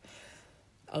scared of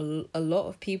a lot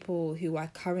of people who I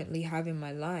currently have in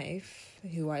my life,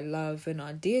 who I love and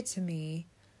are dear to me,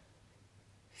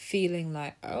 feeling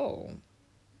like, oh,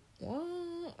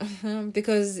 what?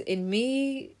 Because in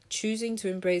me choosing to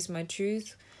embrace my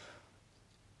truth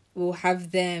will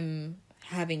have them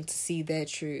having to see their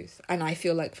truth. And I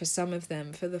feel like for some of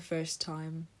them, for the first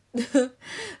time.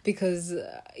 Because,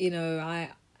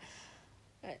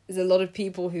 there's a lot of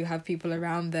people who have people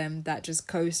around them that just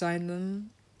co-sign them.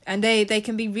 And they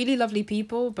can be really lovely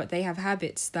people, but they have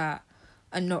habits that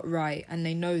are not right. And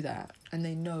they know that. And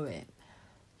they know it.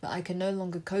 That I can no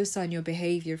longer co-sign your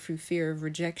behavior through fear of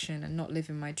rejection and not live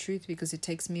in my truth, because it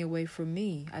takes me away from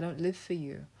me. I don't live for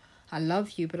you. I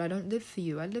love you, but I don't live for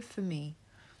you. I live for me.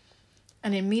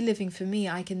 And in me living for me,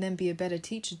 I can then be a better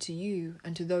teacher to you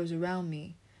and to those around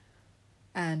me.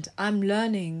 And I'm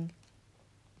learning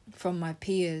from my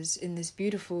peers in this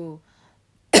beautiful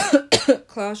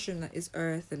classroom that is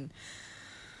earth, and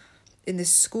in this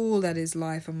school that is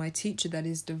life, and my teacher that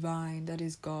is divine, that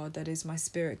is God, that is my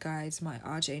spirit guides, my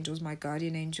archangels, my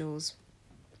guardian angels,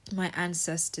 my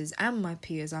ancestors, and my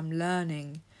peers. I'm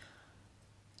learning,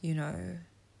 to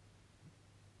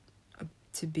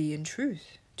be in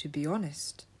truth, to be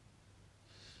honest.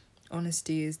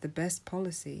 Honesty is the best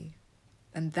policy.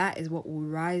 And that is what will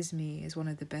rise me as one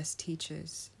of the best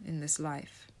teachers in this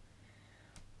life.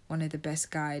 One of the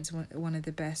best guides, one of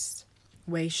the best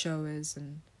way showers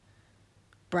and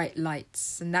bright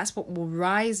lights. And that's what will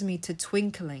rise me to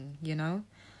twinkling,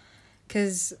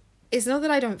 Because it's not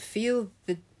that I don't feel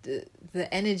the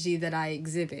energy that I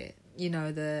exhibit.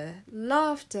 The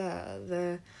laughter,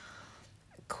 the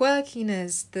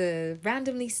quirkiness, the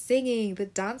randomly singing, the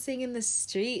dancing in the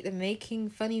street, the making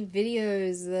funny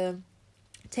videos, the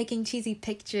taking cheesy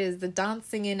pictures, the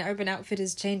dancing in Urban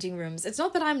Outfitters changing rooms. It's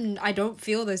not that I don't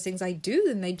feel those things. I do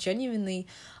them. They genuinely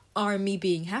are me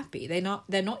being happy. They're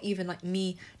not even like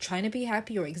me trying to be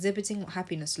happy or exhibiting what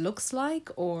happiness looks like,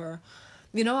 or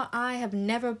I have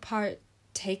never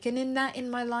partaken in that in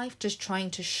my life, just trying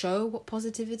to show what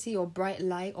positivity or bright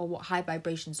light or what high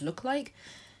vibrations look like.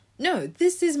 No,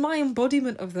 this is my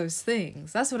embodiment of those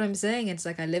things. That's what I'm saying. It's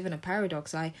like I live in a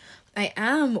paradox. I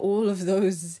am all of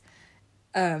those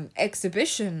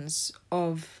exhibitions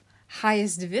of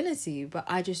highest divinity, but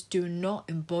I just do not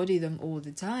embody them all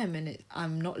the time, and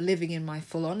I'm not living in my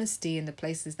full honesty in the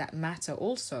places that matter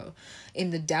also. In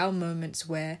the down moments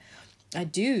where I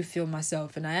do feel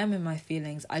myself and I am in my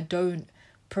feelings, I don't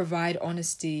provide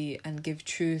honesty and give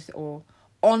truth or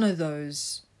honor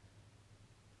those,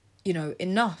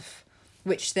 enough,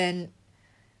 which then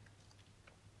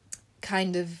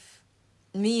kind of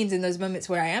means in those moments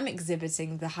where I am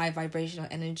exhibiting the high vibrational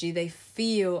energy, they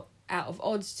feel out of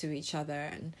odds to each other,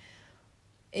 and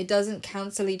it doesn't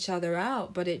cancel each other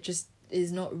out, but it just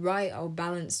is not right or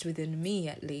balanced within me,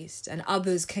 at least. And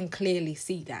others can clearly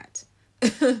see that.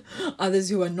 Others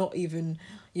who are not even,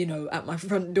 at my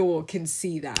front door can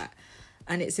see that.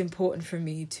 And it's important for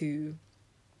me to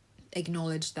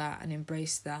acknowledge that and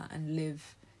embrace that and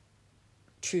live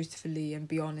truthfully and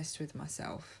be honest with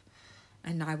myself.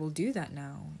 And I will do that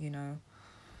now,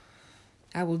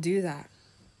 I will do that.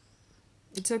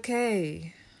 It's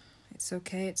okay. It's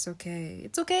okay. It's okay.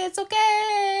 It's okay. It's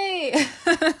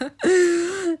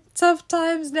okay. Tough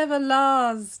times never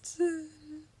last.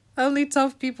 Only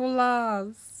tough people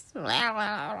last.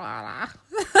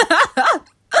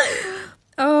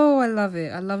 Oh, I love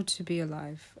it. I love to be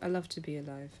alive.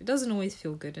 It doesn't always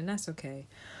feel good, and that's okay.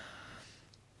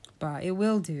 But it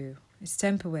will do. It's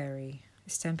temporary.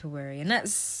 And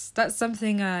that's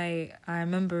something I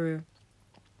remember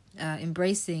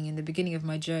embracing in the beginning of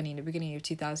my journey, in the beginning of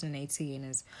 2018.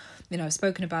 As I've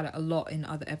spoken about it a lot in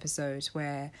other episodes,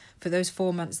 where for those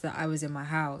 4 months that I was in my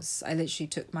house, I literally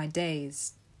took my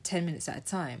days 10 minutes at a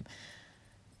time.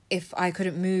 If I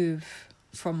couldn't move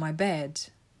from my bed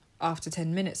after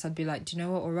 10 minutes, I'd be like, do you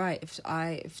know what, all right,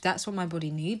 if that's what my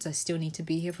body needs, I still need to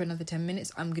be here for another 10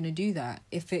 minutes, I'm gonna do that.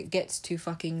 If it gets to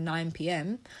fucking 9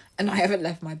 p.m. and I haven't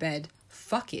left my bed,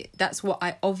 fuck it. That's what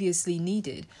I obviously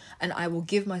needed, and I will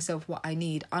give myself what I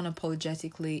need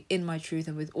unapologetically, in my truth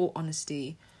and with all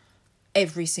honesty,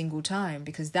 every single time,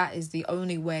 because that is the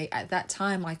only way at that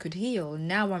time I could heal.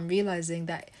 Now I'm realizing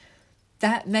that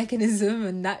mechanism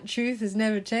and that truth has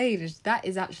never changed. That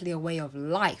is actually a way of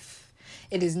life.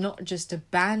 It is not just a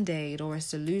band-aid or a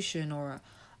solution or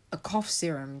a cough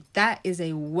serum. That is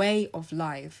a way of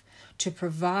life, to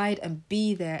provide and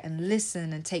be there and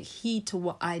listen and take heed to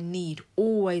what I need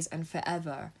always and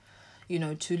forever.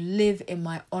 To live in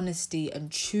my honesty and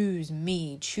choose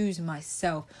me, choose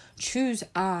myself, choose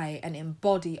I and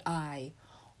embody I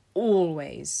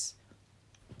always.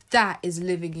 That is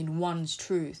living in one's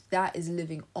truth. That is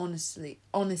living honestly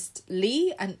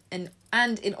and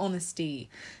in honesty.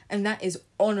 And that is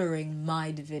honoring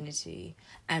my divinity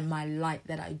and my light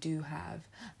that I do have.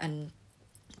 And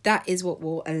that is what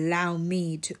will allow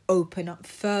me to open up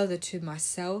further to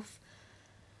myself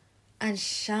and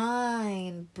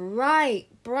shine bright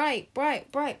for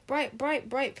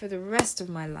the rest of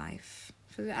my life.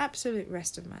 For the absolute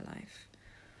rest of my life.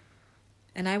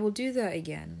 And I will do that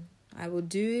again. I will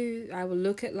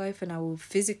look at life and I will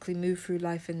physically move through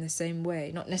life in the same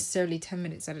way. Not necessarily 10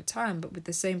 minutes at a time, but with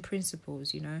the same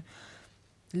principles,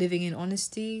 Living in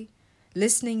honesty,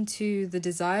 listening to the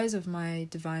desires of my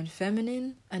divine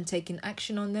feminine and taking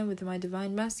action on them with my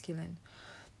divine masculine.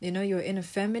 Your inner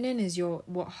feminine is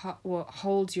what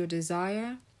holds your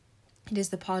desire. It is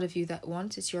the part of you that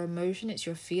wants. It's your emotion, it's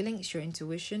your feeling, it's your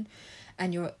intuition.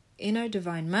 And your inner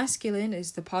divine masculine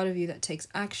is the part of you that takes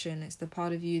action. It's the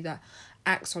part of you that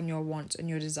acts on your wants and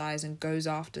your desires and goes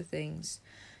after things,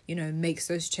 makes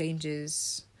those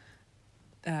changes,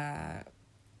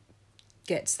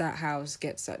 gets that house,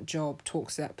 gets that job,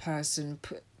 talks to that person,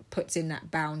 puts in that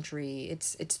boundary.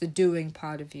 It's the doing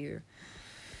part of you.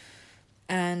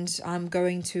 And I'm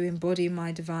going to embody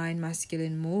my divine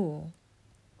masculine more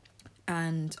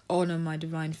and honor my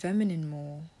divine feminine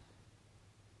more.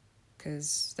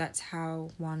 Because that's how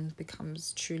one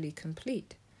becomes truly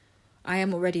complete. I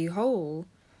am already whole,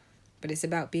 but it's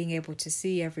about being able to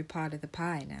see every part of the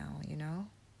pie now,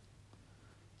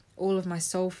 All of my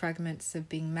soul fragments are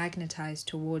being magnetized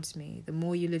towards me. The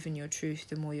more you live in your truth,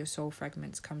 the more your soul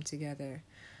fragments come together.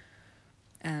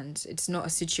 And it's not a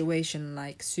situation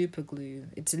like super glue.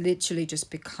 It's literally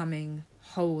just becoming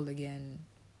whole again,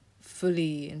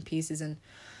 fully in pieces. And,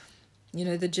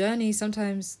 the journey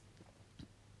sometimes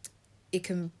it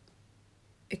can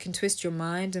twist your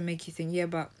mind and make you think, yeah,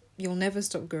 but you'll never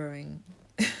stop growing.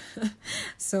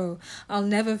 So I'll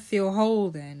never feel whole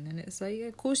then. And it's like, yeah,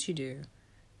 of course you do.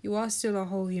 You are still a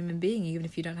whole human being. Even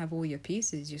if you don't have all your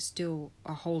pieces, you're still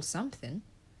a whole something,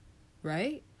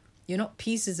 right? You're not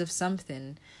pieces of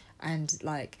something and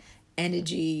like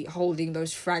energy holding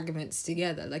those fragments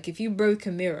together. Like if you broke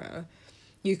a mirror,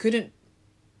 you couldn't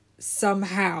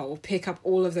somehow pick up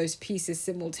all of those pieces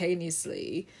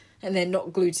simultaneously and then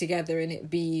not glued together and it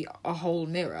be a whole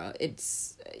mirror.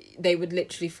 They would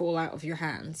literally fall out of your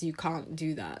hands. You can't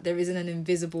do that. There isn't an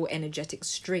invisible energetic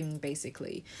string,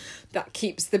 basically, that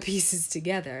keeps the pieces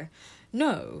together.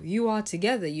 No, you are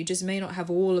together. You just may not have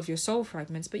all of your soul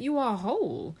fragments, but you are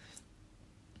whole.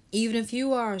 Even if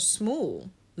you are a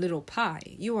small little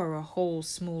pie, you are a whole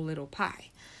small little pie.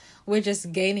 We're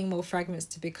just gaining more fragments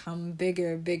to become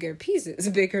bigger and bigger pieces,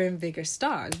 bigger and bigger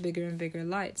stars, bigger and bigger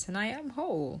lights. And I am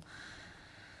whole.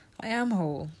 I am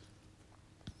whole.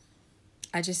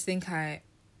 I just think I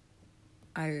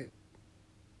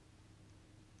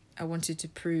wanted to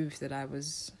prove that I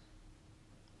was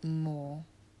more,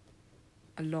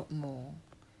 a lot more,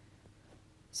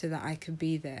 so that I could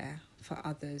be there for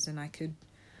others and I could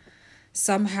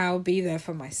somehow be there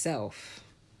for myself.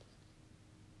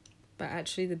 But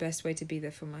actually the best way to be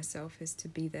there for myself is to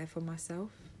be there for myself.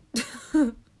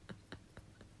 To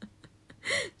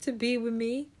be with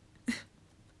me.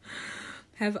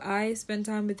 Have I spend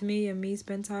time with me and me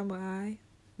spend time with I.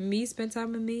 Me spend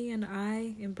time with me and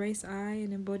I embrace I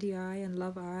and embody I and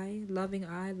love I. Loving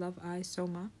I, love I so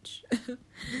much.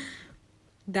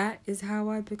 That is how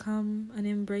I become and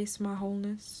embrace my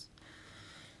wholeness.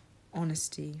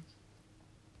 Honesty.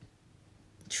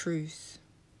 Truth.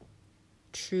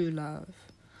 True love.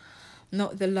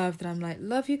 Not the love that I'm like,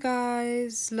 love you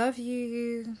guys, love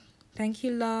you, thank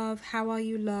you love, how are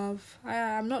you love.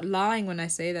 I'm not lying when I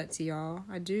say that to y'all.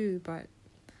 I do, but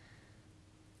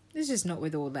it's just not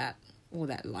with all that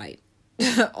light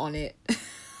on it.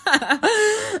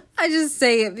 I just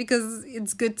say it because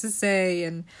it's good to say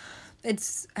and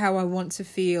it's how I want to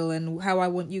feel and how I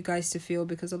want you guys to feel,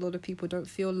 because a lot of people don't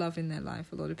feel love in their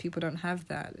life. A lot of people don't have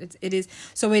that.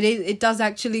 It does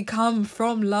actually come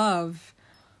from love.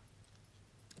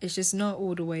 It's just not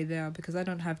all the way there because I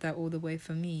don't have that all the way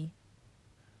for me.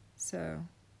 So,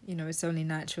 it's only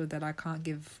natural that I can't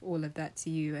give all of that to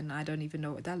you, and I don't even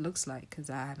know what that looks like because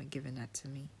I haven't given that to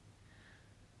me.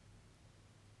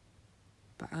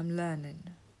 But I'm learning.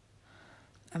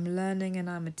 And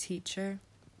I'm a teacher.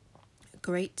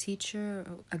 Great teacher,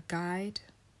 a guide,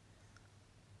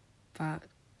 but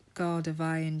God, have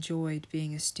I enjoyed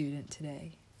being a student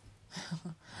today.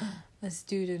 A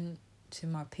student to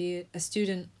my peer, a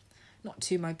student not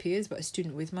to my peers, but a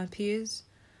student with my peers,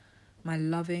 my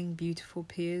loving, beautiful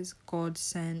peers,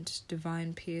 God-sent,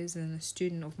 divine peers, and a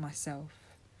student of myself.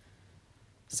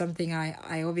 Something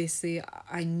I obviously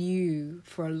knew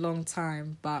for a long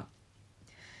time, but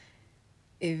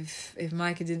If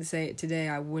Micah didn't say it today,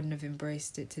 I wouldn't have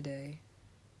embraced it today.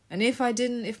 And if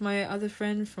my other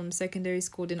friend from secondary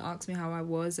school didn't ask me how I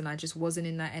was and I just wasn't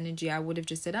in that energy, I would have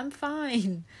just said, I'm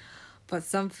fine. But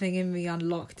something in me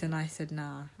unlocked and I said,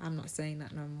 nah, I'm not saying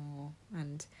that no more.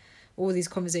 And all these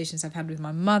conversations I've had with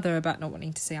my mother about not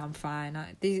wanting to say I'm fine,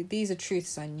 these are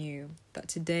truths I knew. But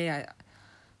today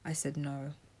I said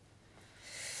no.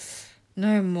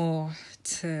 No more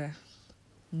to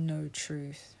no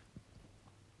truth.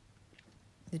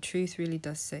 The truth really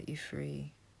does set you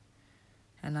free.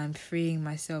 And I'm freeing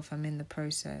myself. I'm in the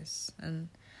process. And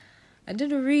I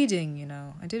did a reading,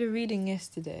 I did a reading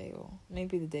yesterday, or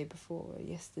maybe the day before, or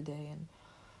yesterday. And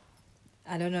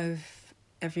I don't know if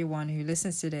everyone who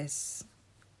listens to this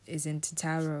is into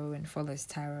tarot and follows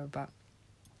tarot, but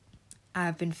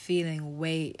I've been feeling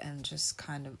weight and just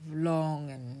kind of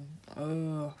long and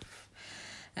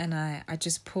and I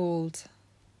just pulled.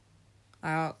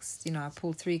 I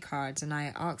pulled 3 cards and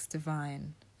I asked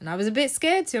Divine. And I was a bit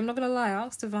scared too, I'm not going to lie. I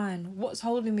asked Divine, what's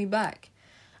holding me back?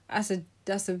 That's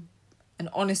an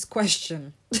honest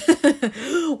question.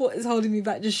 What is holding me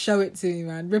back? Just show it to me,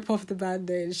 man. Rip off the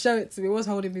Band-Aid. Show it to me. What's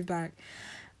holding me back?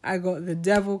 I got the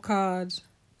Devil card.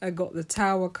 I got the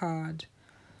Tower card.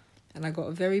 And I got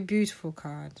a very beautiful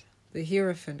card. The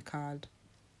Hierophant card.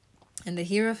 And the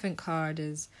Hierophant card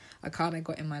is a card I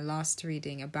got in my last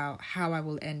reading about how I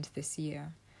will end this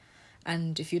year.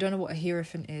 And if you don't know what a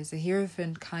Hierophant is, a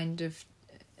Hierophant kind of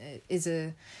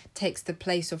takes the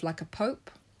place of like a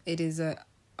pope. It is a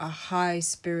high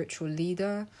spiritual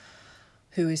leader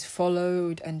who is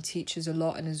followed and teaches a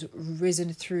lot and has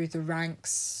risen through the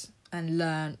ranks and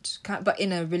learnt, but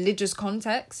in a religious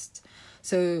context.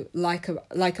 So like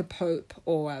a pope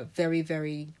or a very,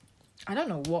 very, I don't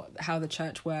know how the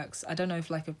church works. I don't know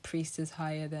if like a priest is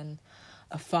higher than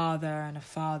a father and a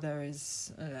father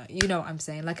is, you know what I'm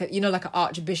saying? Like an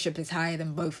archbishop is higher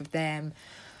than both of them.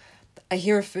 A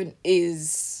Hierophant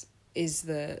is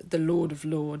the Lord of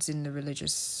Lords in the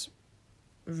religious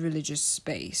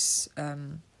space.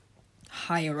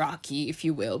 hierarchy, if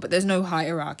you will, but there's no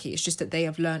hierarchy. It's just that they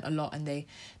have learned a lot, and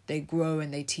they grow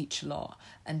and they teach a lot,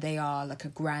 and they are like a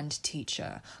grand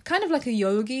teacher, kind of like a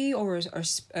yogi or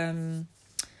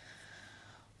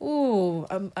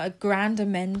a grander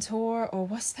mentor, or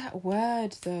what's that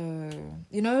word though?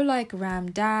 You know, like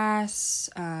Ram Dass,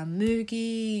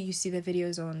 Mugi. You see their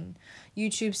videos on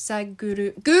YouTube.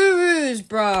 Gurus,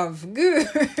 bruv,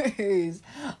 gurus.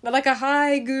 But like a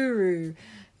high guru,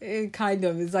 it kind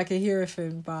of is like a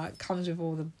hierophant, but comes with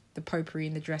all the potpourri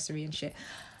and the dressery and shit.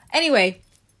 Anyway,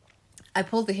 I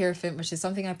pulled the hierophant, which is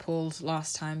something I pulled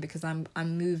last time because I'm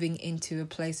moving into a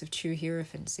place of true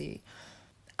hierophancy.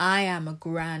 I am a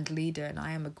grand leader, and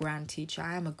I am a grand teacher.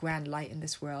 I am a grand light in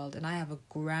this world, and I have a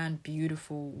grand,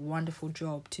 beautiful, wonderful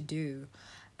job to do,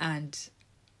 and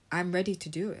I'm ready to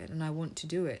do it, and I want to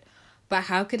do it. But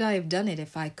how could I have done it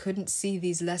if I couldn't see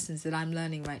these lessons that I'm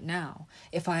learning right now?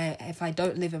 If I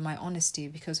don't live in my honesty?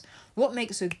 Because what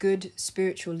makes a good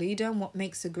spiritual leader, and what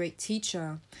makes a great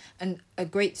teacher and a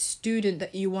great student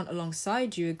that you want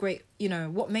alongside you, a great,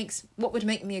 what would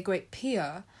make me a great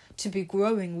peer to be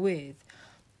growing with,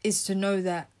 is to know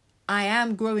that I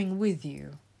am growing with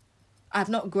you. I've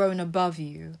not grown above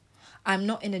you. I'm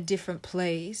not in a different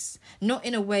place. Not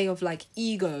in a way of like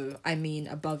ego,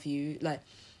 above you. Like,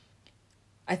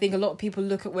 I think a lot of people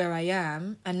look at where I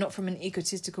am, and not from an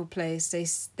egotistical place.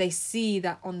 They see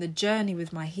that on the journey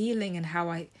with my healing and how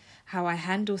I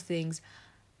handle things,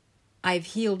 I've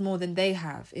healed more than they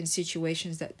have in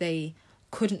situations that they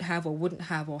couldn't have or wouldn't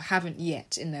have or haven't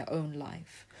yet in their own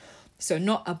life. So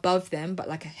not above them, but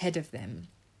like ahead of them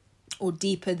or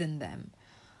deeper than them.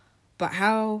 But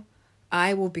how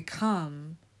I will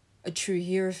become a true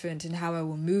hierophant and how I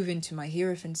will move into my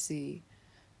hierophancy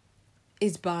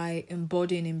is by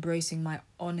embodying, embracing my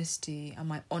honesty and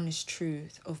my honest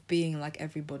truth of being like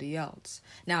everybody else.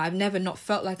 Now, I've never not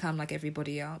felt like I'm like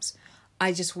everybody else.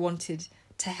 I just wanted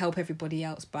to help everybody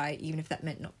else by, even if that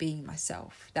meant not being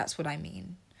myself. That's what I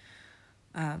mean.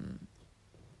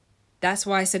 That's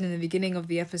why I said in the beginning of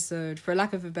the episode, for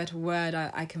lack of a better word,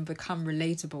 I can become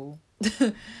relatable.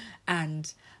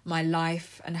 And my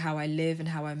life and how I live and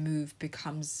how I move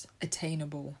becomes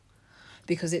attainable.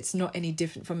 Because it's not any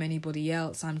different from anybody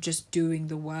else. I'm just doing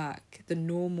the work, the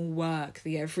normal work,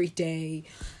 the everyday,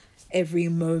 every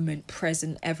moment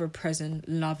present, ever present,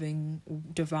 loving,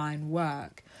 divine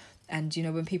work. And,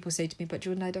 when people say to me, but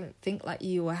Jordan, I don't think like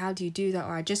you, or how do you do that?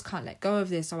 Or I just can't let go of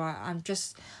this, or I'm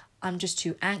just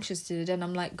too anxious to do it. And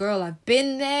I'm like, girl, I've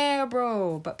been there,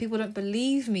 bro. But people don't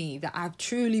believe me that I've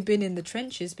truly been in the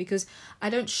trenches because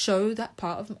I don't show that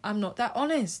part of, I'm not that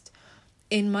honest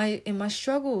in my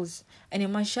struggles and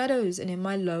in my shadows and in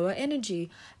my lower energy.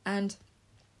 And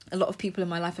a lot of people in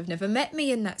my life have never met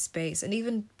me in that space. And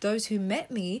even those who met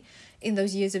me in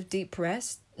those years of deep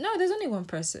rest, no, there's only one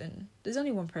person. There's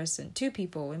only one person, 2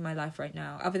 people in my life right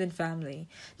now, other than family,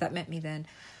 that met me then.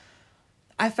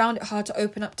 I found it hard to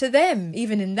open up to them,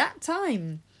 even in that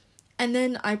time. And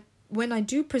then when I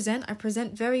do present, I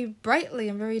present very brightly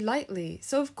and very lightly.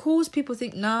 So of course people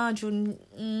think, nah,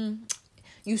 Jordan,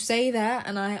 you say that,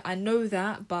 and I know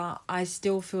that, but I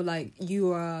still feel like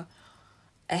you are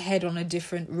ahead on a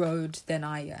different road than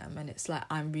I am. And it's like,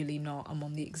 I'm really not. I'm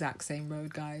on the exact same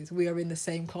road, guys. We are in the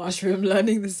same classroom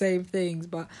learning the same things,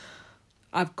 but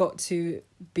I've got to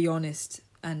be honest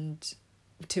and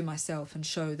to myself and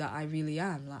show that I really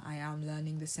am. Like, I am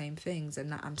learning the same things,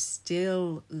 and that I'm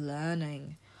still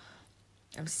learning.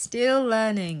 I'm still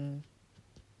learning,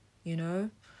 I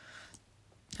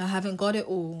haven't got it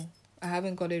all.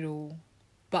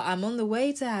 But I'm on the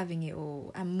way to having it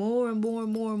all. And more and more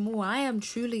and more and more. I am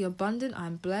truly abundant.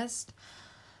 I'm blessed.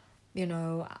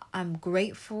 I'm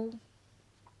grateful.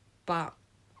 But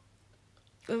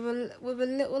with a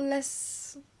little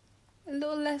less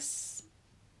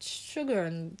sugar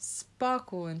and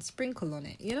sparkle and sprinkle on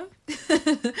it,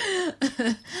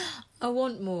 I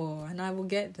want more, and I will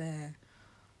get there.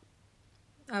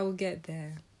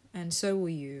 And so will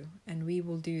you. And we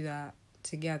will do that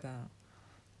together.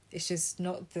 It's just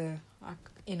not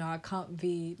I can't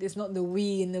be, it's not the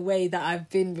we in the way that I've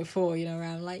been before, where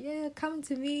I'm like, yeah, come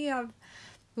to me,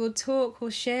 we'll talk,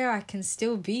 we'll share. I can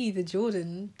still be the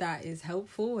Jordan that is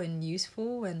helpful and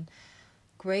useful and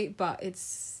great, but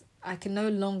I can no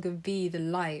longer be the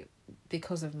light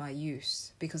because of my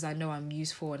use, because I know I'm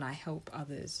useful and I help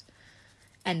others.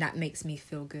 And that makes me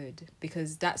feel good,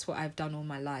 because that's what I've done all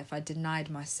my life. I denied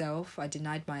myself. I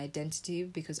denied my identity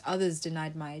because others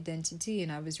denied my identity,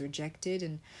 and I was rejected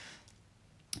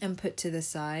and put to the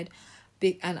side.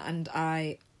 And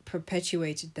I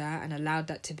perpetuated that and allowed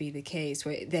that to be the case,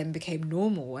 where it then became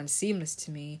normal and seamless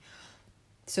to me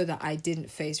so that I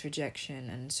didn't face rejection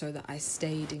and so that I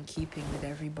stayed in keeping with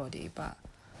everybody. But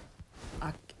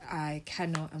I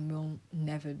cannot and will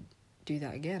never do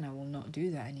that again. I will not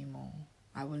do that anymore.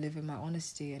 I will live in my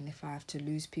honesty, and if I have to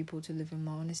lose people to live in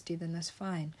my honesty, then that's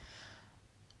fine.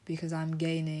 Because I'm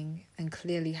gaining and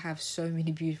clearly have so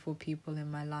many beautiful people in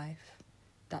my life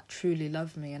that truly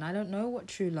love me. And I don't know what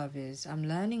true love is. I'm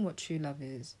learning what true love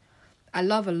is. I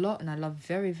love a lot, and I love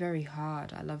very, very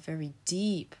hard. I love very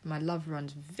deep. My love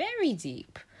runs very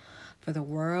deep for the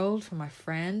world, for my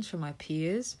friends, for my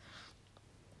peers.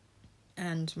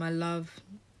 And my love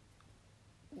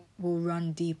will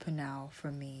run deeper now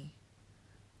for me,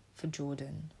 for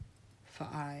Jordan, for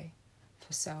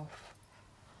for self.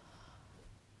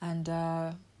 And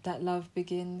that love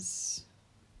begins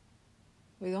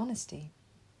with honesty.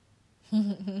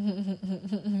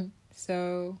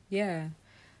 So, yeah.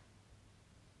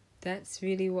 That's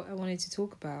really what I wanted to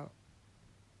talk about.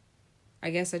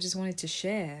 I guess I just wanted to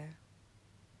share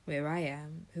where I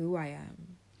am, who I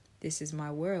am. This is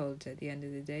my world at the end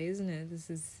of the day, isn't it?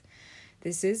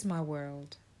 This is my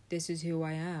world. This is who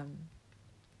I am.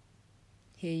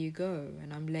 Here you go,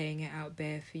 and I'm laying it out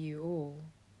bare for you all.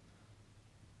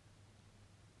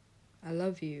 I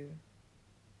love you.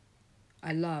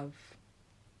 I don't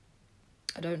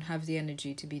have the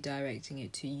energy to be directing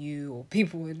it to you or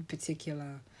people in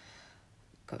particular.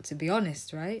 Got to be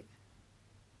honest, right?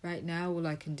 Right now, all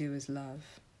I can do is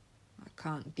love. I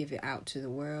can't give it out to the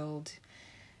world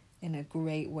in a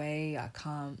great way. I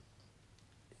can't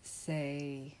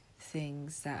say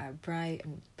things that are bright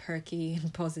and perky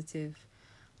and positive.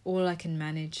 All I can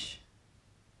manage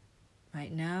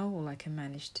right now, all I can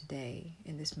manage today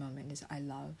in this moment is I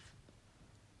love.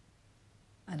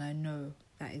 And I know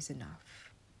that is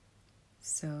enough.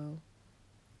 So,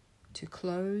 to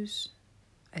close,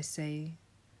 I say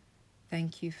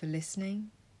thank you for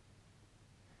listening,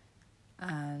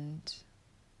 and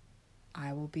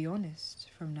I will be honest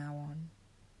from now on.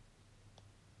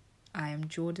 I am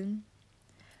Jordan,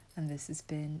 and this has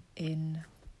been In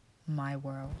My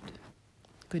World.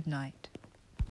 Good night.